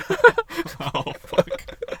 Oh fuck.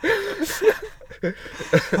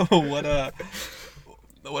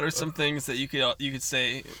 What are some things that you could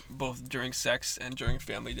say both during sex and during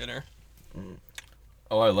family dinner?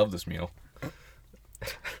 Oh, I love this meal.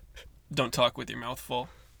 Don't talk with your mouth full.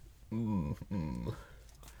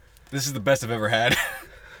 This is the best I've ever had.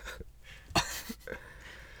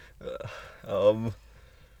 You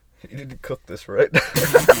need to cook this right.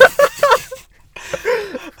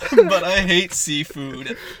 But I hate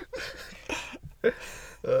seafood.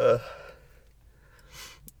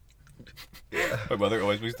 My mother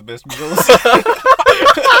always makes the best meals.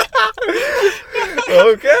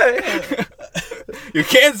 Okay. You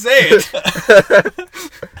can't say it.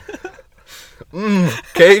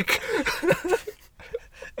 Cake.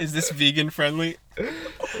 Is this vegan friendly?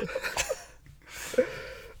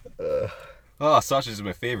 Oh, sausage is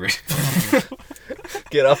my favorite.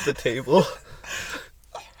 Get off the table.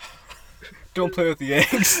 Don't play with the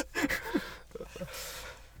eggs.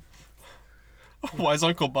 Why is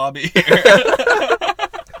Uncle Bobby here?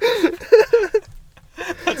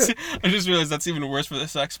 I just realized that's even worse for the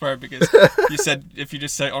sex part because you said if you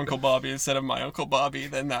just say Uncle Bobby instead of my Uncle Bobby,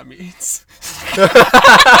 then that means.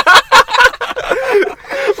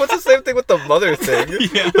 What's the same thing with the mother thing?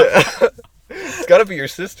 Yeah. It's gotta be your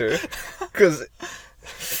sister. Because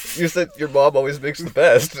you said your mom always makes the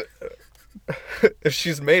best. If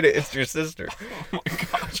she's made it, it's your sister. Oh my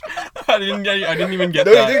gosh. I didn't even get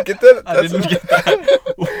No, that. you didn't get that? I didn't get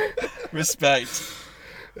that. Respect.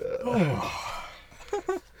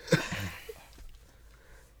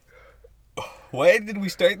 Why did we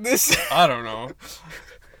start this? I don't know.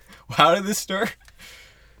 How did this start?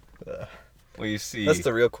 Well, you see, That's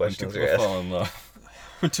the real when question. two people fall in love,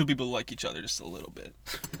 When two people like each other just a little bit.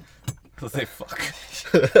 they fuck.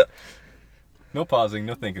 No pausing,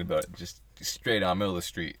 no thinking about it. Just straight on, middle of the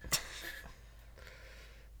street.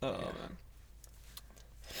 Oh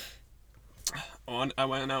man. I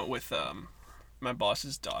went out with my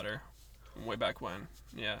boss's daughter way back when.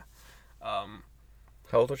 Yeah. How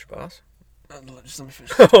old was your boss? Just let me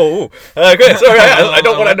finish. Oh, okay. Sorry, I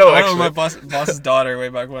don't want to know. I Actually, my boss's daughter way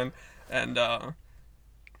back when, and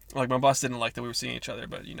like my boss didn't like that we were seeing each other,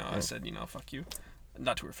 but I said fuck you,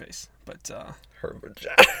 not to her face, but her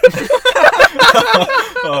vagina.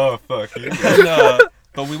 Oh, fuck you.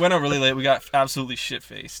 but we went out really late. We got absolutely shit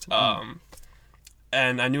faced.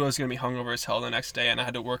 And I knew I was gonna be hungover as hell the next day, and I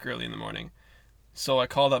had to work early in the morning. So I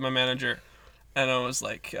called up my manager, and I was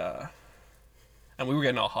like, and we were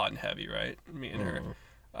getting all hot and heavy, right? Me and her.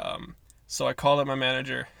 So I called up my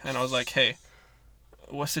manager, and I was like, hey,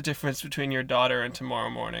 what's the difference between your daughter and tomorrow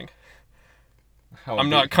morning? I'm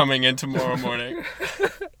not coming in tomorrow morning.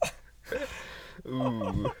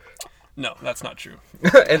 Ooh. No, that's not true.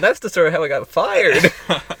 And that's the story of how I got fired.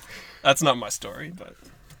 That's not my story, but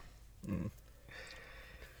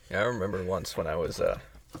Yeah, I remember once when I was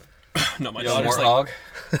no, my You daughter's more like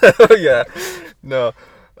hog? yeah. No.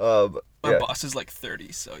 my Yeah. boss is like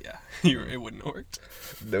 30, so yeah, it wouldn't have worked.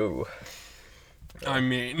 No. I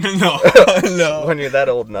mean, no, no. When you're that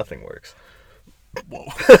old, nothing works. Whoa.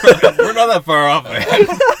 We're not that far off, man.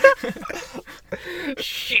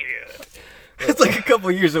 Shit. It's like a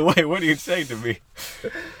couple years away. What are you saying to me?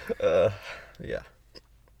 Yeah.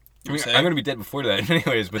 I mean, I'm going to be dead before that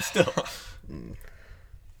anyways, but still.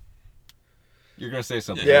 You're going to say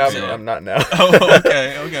something. Yeah, Yeah. I'm not now. Oh,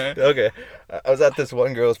 okay. Okay. I was at this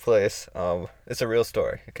one girl's place. It's a real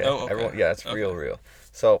story. Okay. Oh, okay. Yeah, it's real.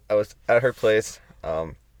 So I was at her place.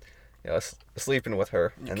 I was sleeping with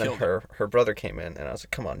her, You and then killed her brother came in, and I was like,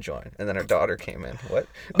 "Come on, join." And then her daughter came in. What?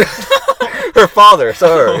 Her father.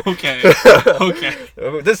 Sorry. Okay.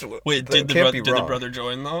 This Wait, that did can't be the wrong. brother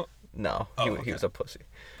join though? No, Oh, he okay. was a pussy.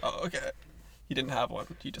 Oh, okay. He didn't have one.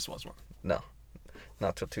 He just was one. No,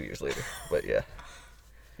 not till 2 years later. But yeah,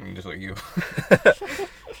 I'm just like you.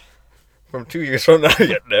 from 2 years from now,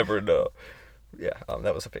 you never know. Yeah,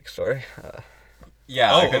 that was a big story.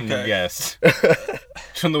 Yeah, Oh, I couldn't okay. guess.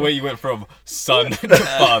 From the way you went from son to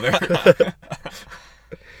father.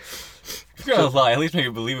 If you're gonna lie, at least make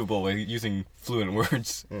it believable by using fluent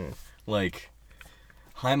words. Like,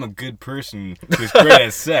 I'm a good person who's great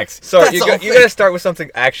at sex. So That's you all gotta start with something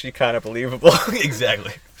actually kind of believable.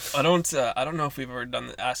 Exactly. I don't know if we've ever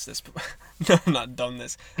asked this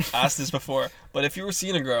before, but if you were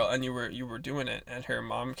seeing a girl and you were doing it and her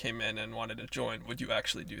mom came in and wanted to join, would you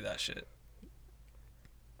actually do that shit?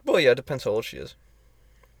 Well, yeah, it depends how old she is.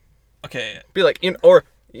 Okay. Be like,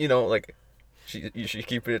 like, she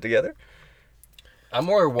keeping it together. I'm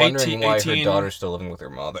more wondering 18 why her daughter's still living with her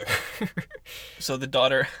mother. So the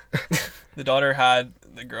daughter had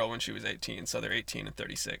the girl when she was 18, so they're 18 and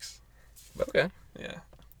 36. Okay. Yeah.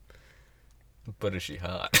 But is she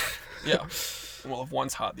hot? Yeah. Well, if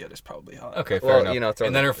one's hot, the other's probably hot. Okay, fair Well, enough. throw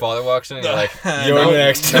And then the- her father walks in and you're like, No. you're No.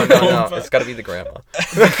 next. No. It's got to be the grandma.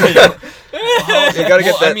 You gotta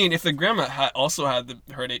get that. I mean, if the grandma also had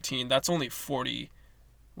her at 18, that's only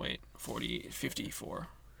 54.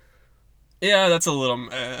 Yeah, that's a little.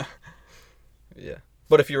 Yeah.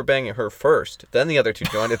 But if you were banging her first, then the other two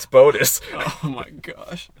join, it's bonus. Oh my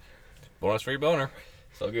gosh. Bonus free boner.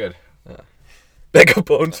 It's all good. Mega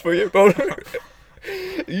bones for your boner.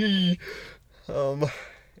 Yeah.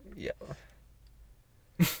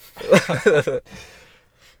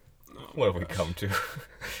 What have we come to?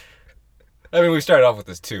 I mean, we started off with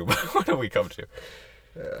this too, but what have we come to?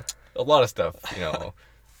 Yeah. A lot of stuff, you know.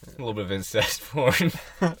 A little bit of incest porn.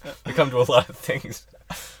 We come to a lot of things.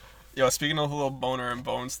 Yo, speaking of the little boner and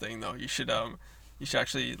bones thing, though, you should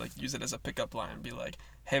actually like use it as a pickup line and be like,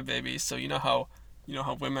 "Hey, baby, so you know how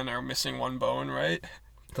women are missing one bone, right?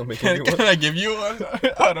 Let me give you Can one. I give you one?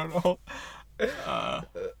 I don't know.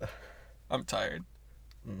 I'm tired.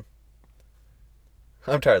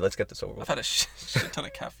 I'm tired. Let's get this over I've with. had a shit ton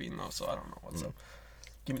of caffeine though, so I don't know what's up.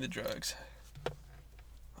 Give me the drugs.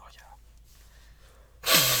 Oh yeah.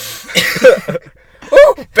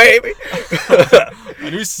 Oh, baby. I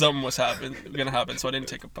knew something was gonna happen, so I didn't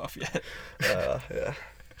take a puff yet. Yeah.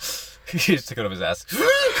 He just took it off his ass.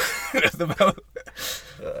 The mouth.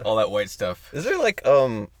 All that white stuff. Is there like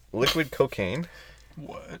liquid cocaine?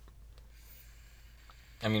 What?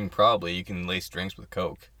 I mean, probably. You can lace drinks with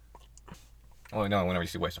Coke. Oh, no, whenever you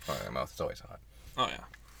see white stuff in their mouth, it's always hot. Oh yeah.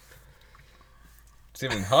 It's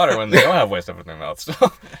even hotter when they don't have white stuff in their mouth. So.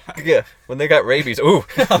 Yeah. When they got rabies. Ooh.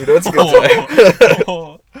 You know it's a good time.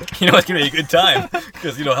 Oh. You know, it's going to be a good time.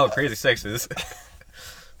 Because you know how crazy sex is.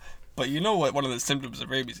 But you know what one of the symptoms of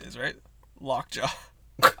rabies is, right? Lockjaw.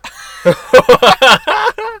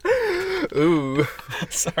 Ooh.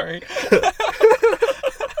 Sorry.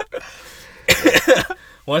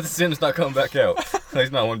 Once the sin's not coming back out.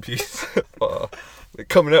 He's not one piece. They're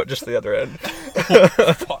coming out just the other end.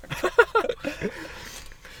 Fuck.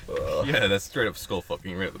 Yeah, that's straight up skull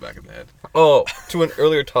fucking right at the back of the head. Oh, to an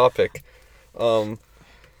earlier topic. Not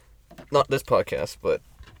this podcast, but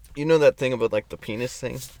you know that thing about like the penis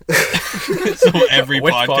thing? So every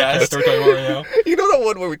Which podcast. are we talking about right now? You know that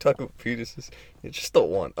one where we talk about penises? It's just the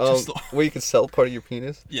one. Just the- Where you can sell part of your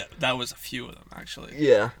penis? Yeah, that was a few of them actually.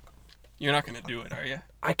 Yeah. You're not gonna do it, are you?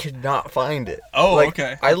 I could not find it. Oh, Like,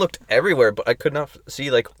 okay. I looked everywhere, but I could not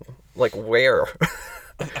see like where.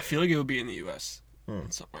 I feel like it would be in the U.S.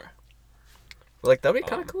 somewhere. Like that'd be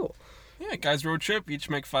kind of cool. Yeah, guys, road trip. Each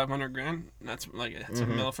make $500,000. And that's like it's a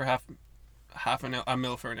mil for a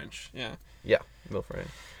mil for an inch. Yeah, Yeah, mill for it.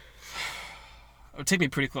 it would take me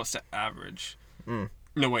pretty close to average.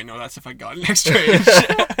 No, wait, no, that's if I got an extra inch.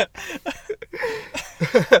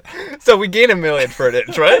 So we gain $1 million for an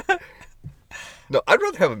inch, right? No, I'd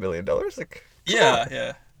rather have $1 million. Like, Yeah,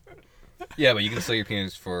 yeah. Yeah, but you can sell your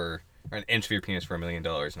penis for, or an inch of your penis for $1 million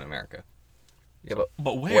in America. yeah, but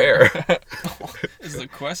But where? Is the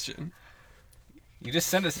question. You just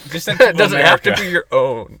send us, just send it people doesn't to have America. to be your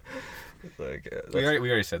own. Like, We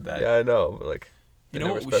already said that. yeah, I know, but like, You they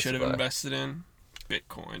know never what we should have specify. invested in?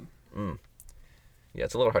 Bitcoin. Yeah,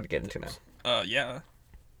 it's a little hard to get into now. Yeah.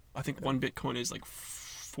 I think one Bitcoin is like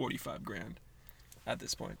 $45,000 at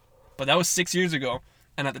this point. But that was 6 years ago,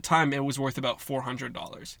 and at the time it was worth about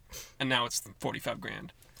 $400, and now it's $45,000.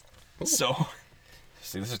 So,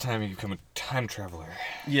 See, this is the time you become a time traveler.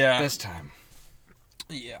 yeah, This time.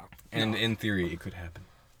 yeah. And in theory, it could happen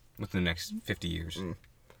within the next 50 years.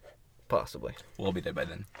 Possibly. We'll all be dead by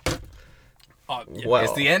then. Yeah. Wow.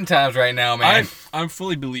 It's the end times right now, man. I'm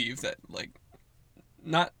fully believe that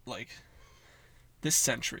not this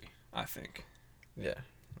century. I think. Yeah.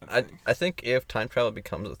 I I think if time travel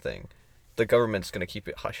becomes a thing, the government's gonna keep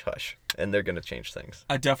it hush hush, and they're gonna change things.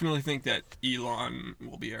 I definitely think that Elon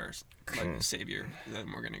will be our savior.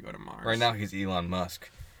 Then we're gonna go to Mars. Right now, he's Elon Musk.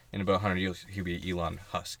 In about 100 years, he'll be Elon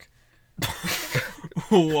Husk.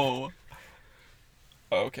 Whoa.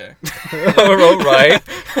 Okay. All right.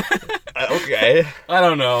 Okay. I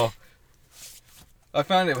don't know. I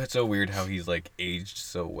found it so weird how he's like aged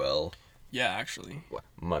so well. Yeah, actually. What?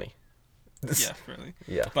 Money. Yeah, really.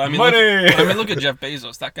 Yeah. But I mean, Money! look at Jeff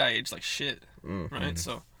Bezos. That guy aged like shit, right?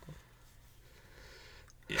 So,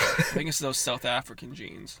 yeah, I think it's those South African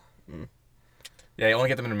genes. Yeah, you only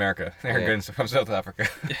get them in America. They're Yeah. good from South Africa.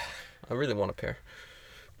 I really want a pair.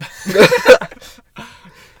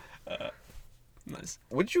 Nice.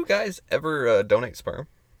 Would you guys ever donate sperm?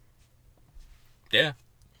 Yeah.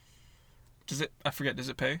 Does it? I forget. Does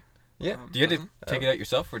it pay? Yeah. Do you have to take it out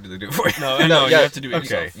yourself, or do they do it for you? No, No, no. You yeah, have to do it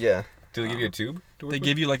okay. yourself. Yeah. Do they give you a tube? To work They with?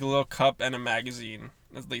 give you like a little cup and a magazine.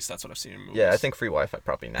 At least that's what I've seen in movies. Yeah, I think free Wi-Fi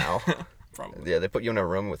probably now. probably. Yeah, they put you in a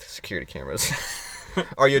room with security cameras.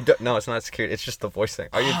 Are you done? No, it's not security. It's just the voice thing.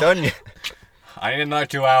 Are you done yet? I need another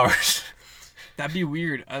 2 hours. That'd be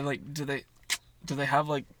weird. I like. Do they have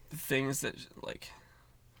like things that like?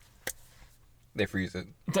 They freeze it.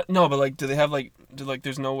 No, but like, do they have like?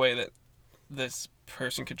 There's no way that this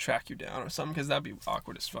person could track you down or something, because that'd be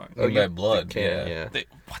awkward as fuck. Oh, by blood, you can, yeah. What the?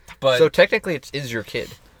 But So technically, it is your kid.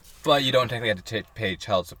 but you don't technically have to pay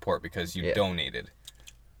child support because you Yeah. donated.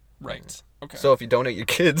 Right. Okay. So if you donate your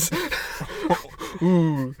kids,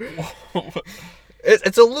 ooh,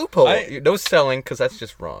 it's a loophole. No selling, because that's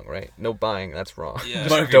just wrong, right? No buying, that's wrong. Yeah. Just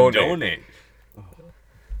But if you donate.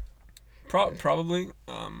 Probably.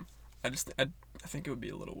 I think it would be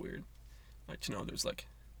a little weird, like to know there's like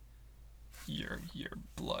your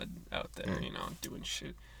blood out there, doing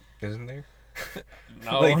shit. Isn't there?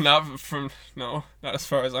 No, not as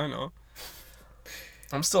far as I know.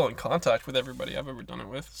 I'm still in contact with everybody I've ever done it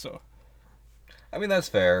with, so. I mean, that's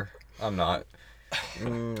fair. I'm not.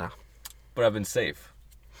 Nah. But I've been safe.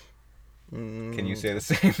 Can you say the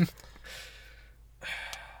same?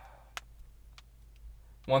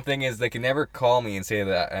 One thing is, they can never call me and say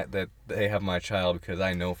that they have my child, because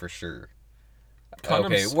I know for sure.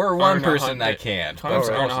 Okay, we're one person I can't. Condoms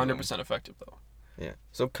but aren't most of 100% effective, though. Yeah.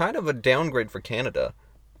 So kind of a downgrade for Canada.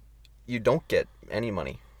 You don't get any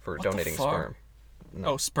money for donating sperm. No.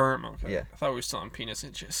 Oh, sperm. Okay. Yeah. I thought we were still on penis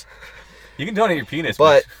inches. You can donate your penis,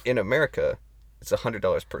 but in America, it's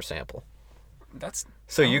 $100 per sample. That's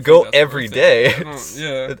so you go every day.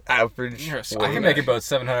 Yeah. Average. I can make about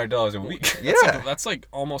 $700 a week. Yeah. That's like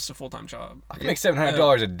almost a full-time job. I can make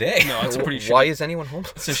 $700 a day. No, it's a pretty shitty. Why is anyone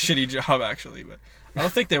homeless? It's a shitty job, actually, but I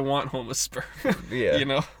don't think they want homeless sperm.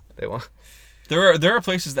 Yeah. They want. There are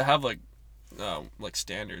places that have like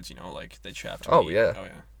standards, like that you have to meet. Yeah. Oh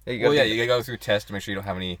yeah. You gotta go through tests to make sure you don't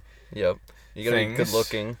have any. Yep. You gotta be good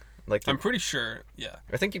looking. I'm pretty sure. Yeah.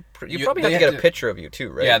 I think you probably have to get a picture of you too,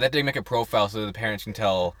 right? Yeah, that they make a profile so the parents can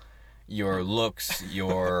tell your looks,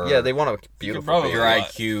 your yeah, they want a beautiful your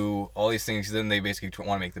IQ, all these things. Then they basically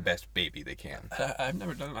want to make the best baby they can. I've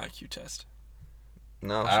never done an IQ test.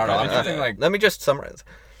 No, I don't know. Let me just summarize.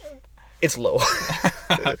 It's low.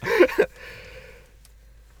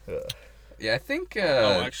 Yeah, I think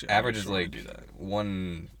actually, average is like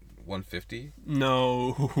 150.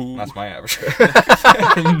 No, that's my average.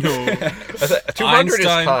 No, 200 is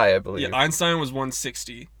high, I believe. Yeah, Einstein was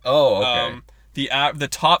 160. Oh, okay. The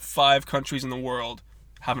top 5 countries in the world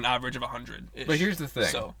have an average of 100. But here's the thing.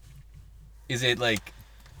 So, is it like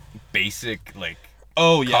basic like?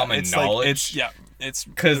 Oh yeah, common knowledge. It's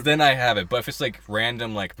because then I have it. But if it's like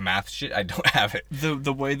random like math shit, I don't have it.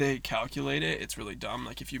 The way they calculate it, it's really dumb.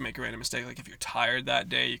 Like if you make a random mistake, like if you're tired that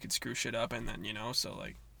day, you could screw shit up, and then so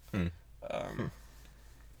like.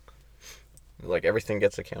 Like everything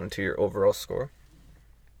gets accounted to your overall score.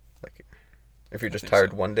 Like, if you're just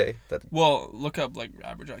tired one day, well, look up like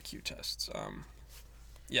average IQ tests.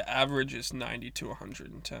 Average is 90 to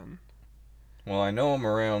 110. Well, I know I'm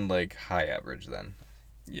around like high average then.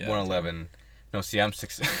 Yeah. 111. No, see, I'm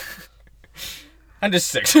 6. I'm just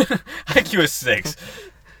 6. IQ is 6.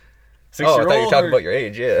 6 I thought you were talking about your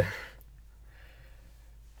age. Yeah.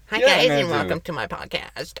 Hi guys, and welcome to my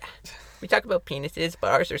podcast. We talk about penises,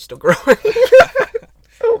 but ours are still growing.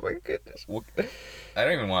 Oh my goodness. Well, I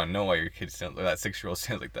don't even want to know why your kid sounds like that. 6-year-old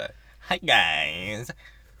sounds like that. Hi guys.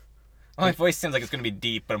 Oh, my voice sounds like it's gonna be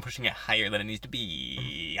deep, but I'm pushing it higher than it needs to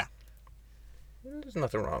be. There's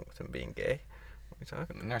nothing wrong with him being gay. What are you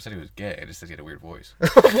talking? I never said he was gay. I just said he had a weird voice.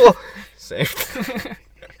 Well, same.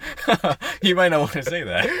 You might not want to say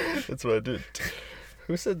that. That's what I did.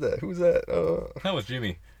 Who said that? Who's that? That was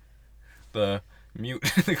Jimmy. The mute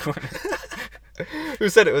in the corner. Who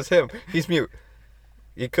said it was him? He's mute.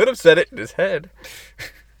 He could have said it in his head.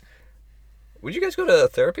 Would you guys go to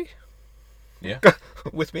therapy? Yeah.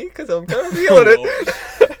 With me? Because I'm kind of feeling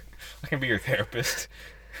it. I can be your therapist.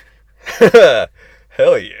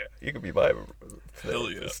 Hell yeah. You can be my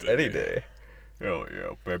therapist any day. Hell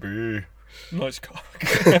yeah, baby. Nice cock.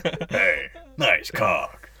 Hey, nice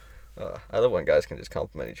cock. I love when guys can just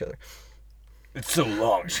compliment each other. It's so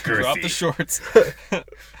long, girthy. Drop the shorts.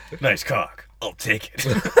 Nice cock. I'll take it.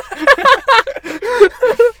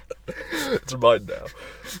 It's mine now.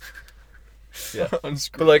 Yeah.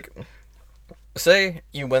 Unscrew. But like, say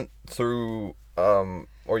you went through,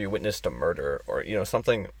 or you witnessed a murder, or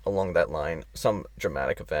something along that line, some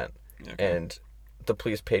dramatic event, and the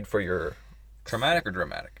police paid for your traumatic or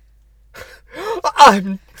dramatic?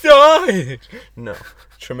 I'm dying. No,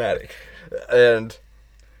 traumatic, and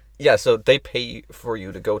yeah, so they pay for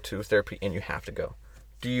you to go to therapy, and you have to go.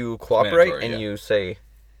 Do you cooperate and you say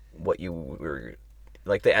what you were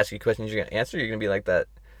like? They ask you questions, you're gonna answer. You're gonna be like that,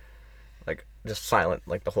 like just silent,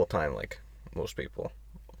 like the whole time, like most people,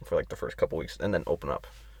 for like the first couple weeks, and then open up.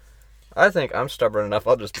 I think I'm stubborn enough.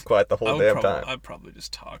 I'll just be quiet the whole damn time. I'd probably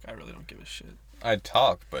just talk. I really don't give a shit. I'd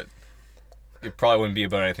talk, but it probably wouldn't be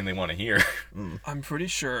about anything they want to hear. I'm pretty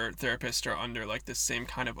sure therapists are under like the same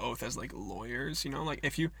kind of oath as like lawyers. Like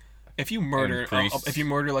if you murder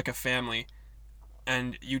like a family,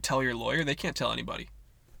 and you tell your lawyer, they can't tell anybody.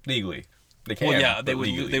 Legally. They can. Well, yeah, but they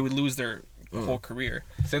legally. would lose their whole career.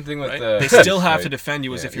 Same thing with Right? They still have right? to defend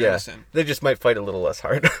you as Yeah. if you're innocent. They just might fight a little less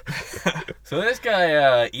hard. So this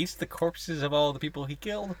guy eats the corpses of all the people he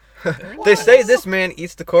killed. They say this man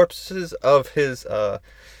eats the corpses of his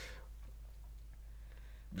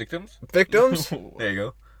Victims. victims. There you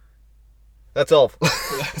go. That's all.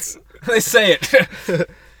 They say it.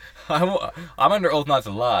 I'm under oath not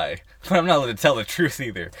to lie, but I'm not allowed to tell the truth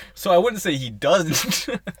either. So I wouldn't say he doesn't.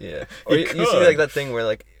 Yeah. Or you see like that thing where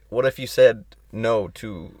like, what if you said no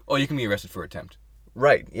to? Oh, you can be arrested for attempt.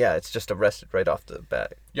 Right. Yeah. It's just arrested right off the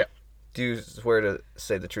bat. Yeah. Do you swear to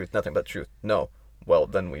say the truth, nothing but the truth? No. Well,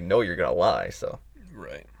 then we know you're gonna lie, so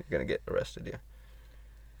Right. you're gonna get arrested. Yeah.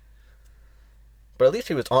 But at least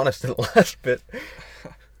he was honest in the last bit.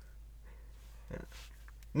 Yeah.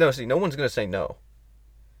 No, see, no one's gonna say no.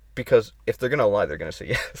 Because if they're gonna lie, they're gonna say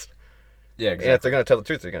yes. Yeah, And if exactly. they're gonna tell the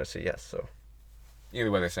truth, they're gonna say yes. So,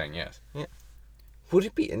 Either way, they're saying yes. would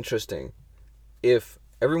it be interesting if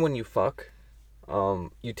everyone you fuck,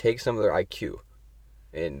 you take some of their IQ,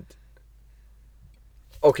 and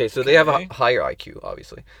okay, so they have a Okay. higher IQ,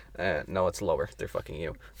 obviously. No, it's lower. They're fucking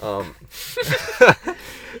you.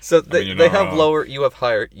 So they you're they not have wrong. lower. You have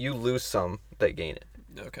higher. You lose some. They gain it.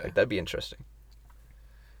 Okay. Like, that'd be interesting.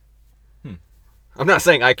 I'm not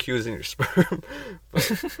saying IQ is in your sperm.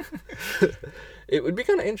 But it would be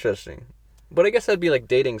kind of interesting. But I guess that'd be like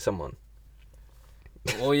dating someone.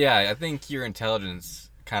 Well, yeah, I think your intelligence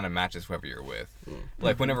kind of matches whoever you're with.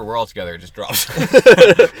 Like whenever we're all together, it just drops. I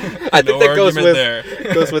think No that goes argument with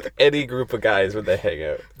there. goes with any group of guys when they hang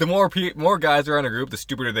out. The more guys are in a group, the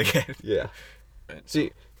stupider they get. Yeah. Right.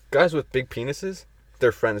 See, guys with big penises,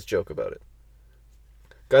 their friends joke about it.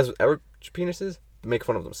 Guys with average penises make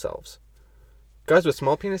fun of themselves. Guys with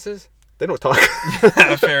small penises, they don't talk.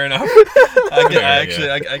 Fair enough.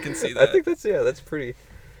 I can see that. I think that's pretty.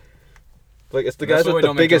 Like, it's the That's guys why we with the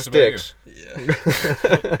don't make biggest jokes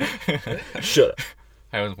about dicks. Shut up.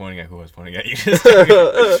 I wasn't pointing at who I was pointing at. You.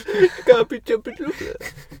 Gotta be jumping through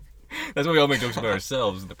that. That's why we all make jokes about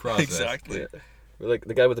ourselves in the process. Exactly. Like,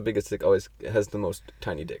 the guy with the biggest dick always has the most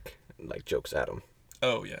tiny dick. Like, jokes at him.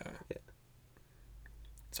 Oh yeah.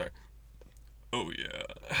 Sorry. Oh yeah.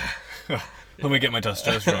 Let me get my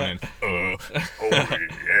testosterone in. Oh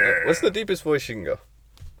yeah. What's the deepest voice you can go?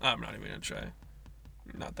 I'm not even gonna try.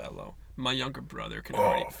 Not that low. My younger brother can Oh,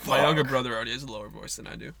 already. fuck. My younger brother already has a lower voice than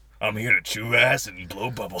I do. I'm here to chew ass and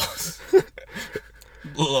blow bubbles.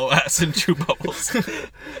 Blow ass and chew bubbles.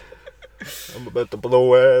 I'm about to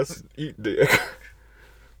blow ass, eat dick.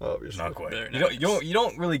 Obviously. Not quite. Very You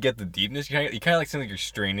don't really get the deepness. You kind of like sound like you're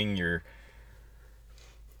straining your.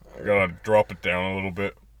 You gotta drop it down a little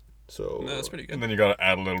bit, So, No, that's pretty and good. then you gotta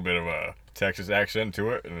add a little bit of a Texas accent to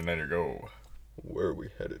it, and then you go. where are we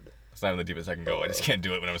headed? That's not even the deepest I can go. I just can't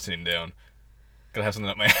do it when I'm sitting down. Gotta have something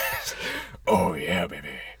up my ass. Oh yeah, baby.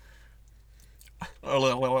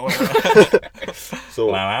 So,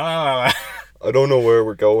 La, la, la, la, la. I don't know where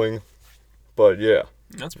we're going, but yeah.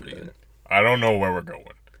 That's pretty good. I don't know where we're going,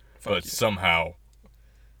 but you. somehow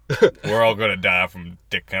we're all gonna die from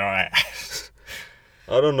dick in our ass.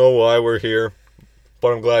 I don't know why we're here,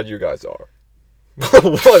 but I'm glad you guys are.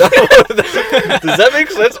 What? Does that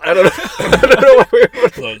make sense? I don't know. I don't know why we're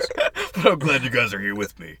But I'm glad you guys are here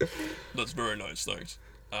with me. That's very nice, thanks.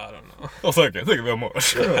 I don't know. Oh, thank you. Thank you very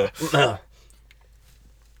much.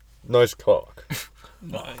 Nice cock.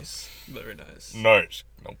 Nice. Very nice. Nice.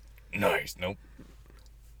 Nope. Nice. Nope.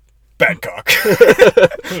 Bad cock.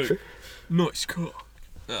 Hey, nice cock.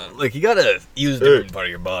 Like, you gotta use a different part of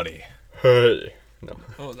your body. Hey. No.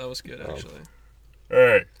 Oh, that was good, actually.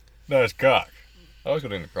 Hey, nice cock. I was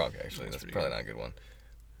going to do the cock, actually. That's pretty probably good. not a good one.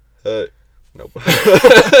 Hey. Nope.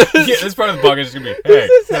 Yeah, this part of the podcast is going to be, hey,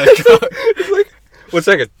 nice cock. 1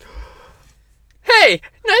 second. Hey,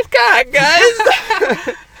 nice cock, guys.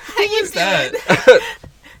 How you Who's that?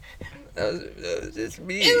 That was just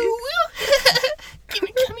me. Ew. Give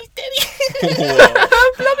me cummies, daddy. Whoa.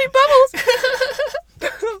 Fluffy bubbles.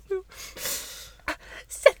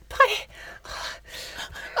 Senpai.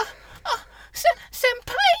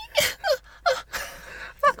 Senpai.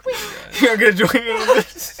 Fuck me. You're going to join in on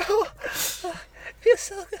this? Feels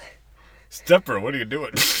so good. Stepper, what are you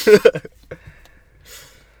doing?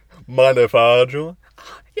 Mind if I join?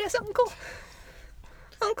 Yes, Uncle.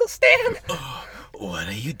 Uncle Stan. What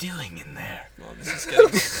are you doing in there? Well, this is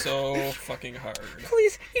getting so fucking hard.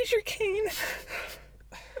 Please use your cane.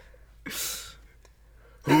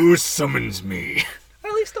 Who summons me? I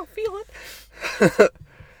at least don't feel it.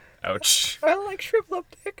 Ouch. I don't like shrivel up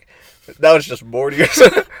dick. That was just Morty.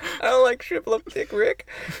 I don't like shrivel up dick, Rick.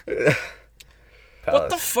 What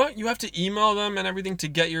the fuck? You have to email them and everything to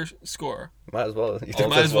get your score. Might as well. You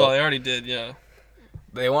Might as well. I already did, yeah.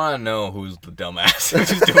 They want to know who's the dumbass who's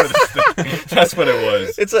doing this thing. That's what it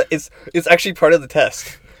was. It's actually part of the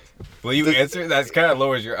test. Will you answer? That kind of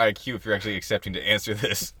lowers your IQ if you're actually accepting to answer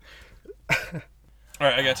this. All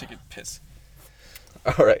right, I gotta take a piss.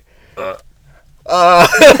 All right. Yeah,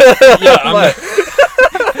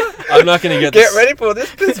 I'm not gonna get. Get ready for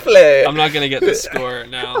this display. I'm not gonna get the score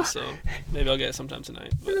now, so maybe I'll get it sometime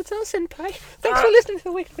tonight. But. That's all, Senpai. Thanks for listening to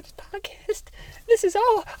the Wake Up podcast. This is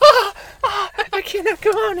all. I cannot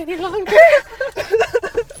go on any longer.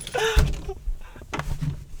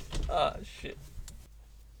 Oh, shit.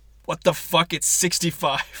 What the fuck? It's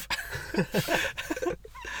 65.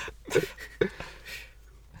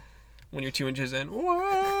 When you're 2 inches in,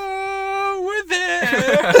 whoa, we're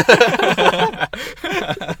there.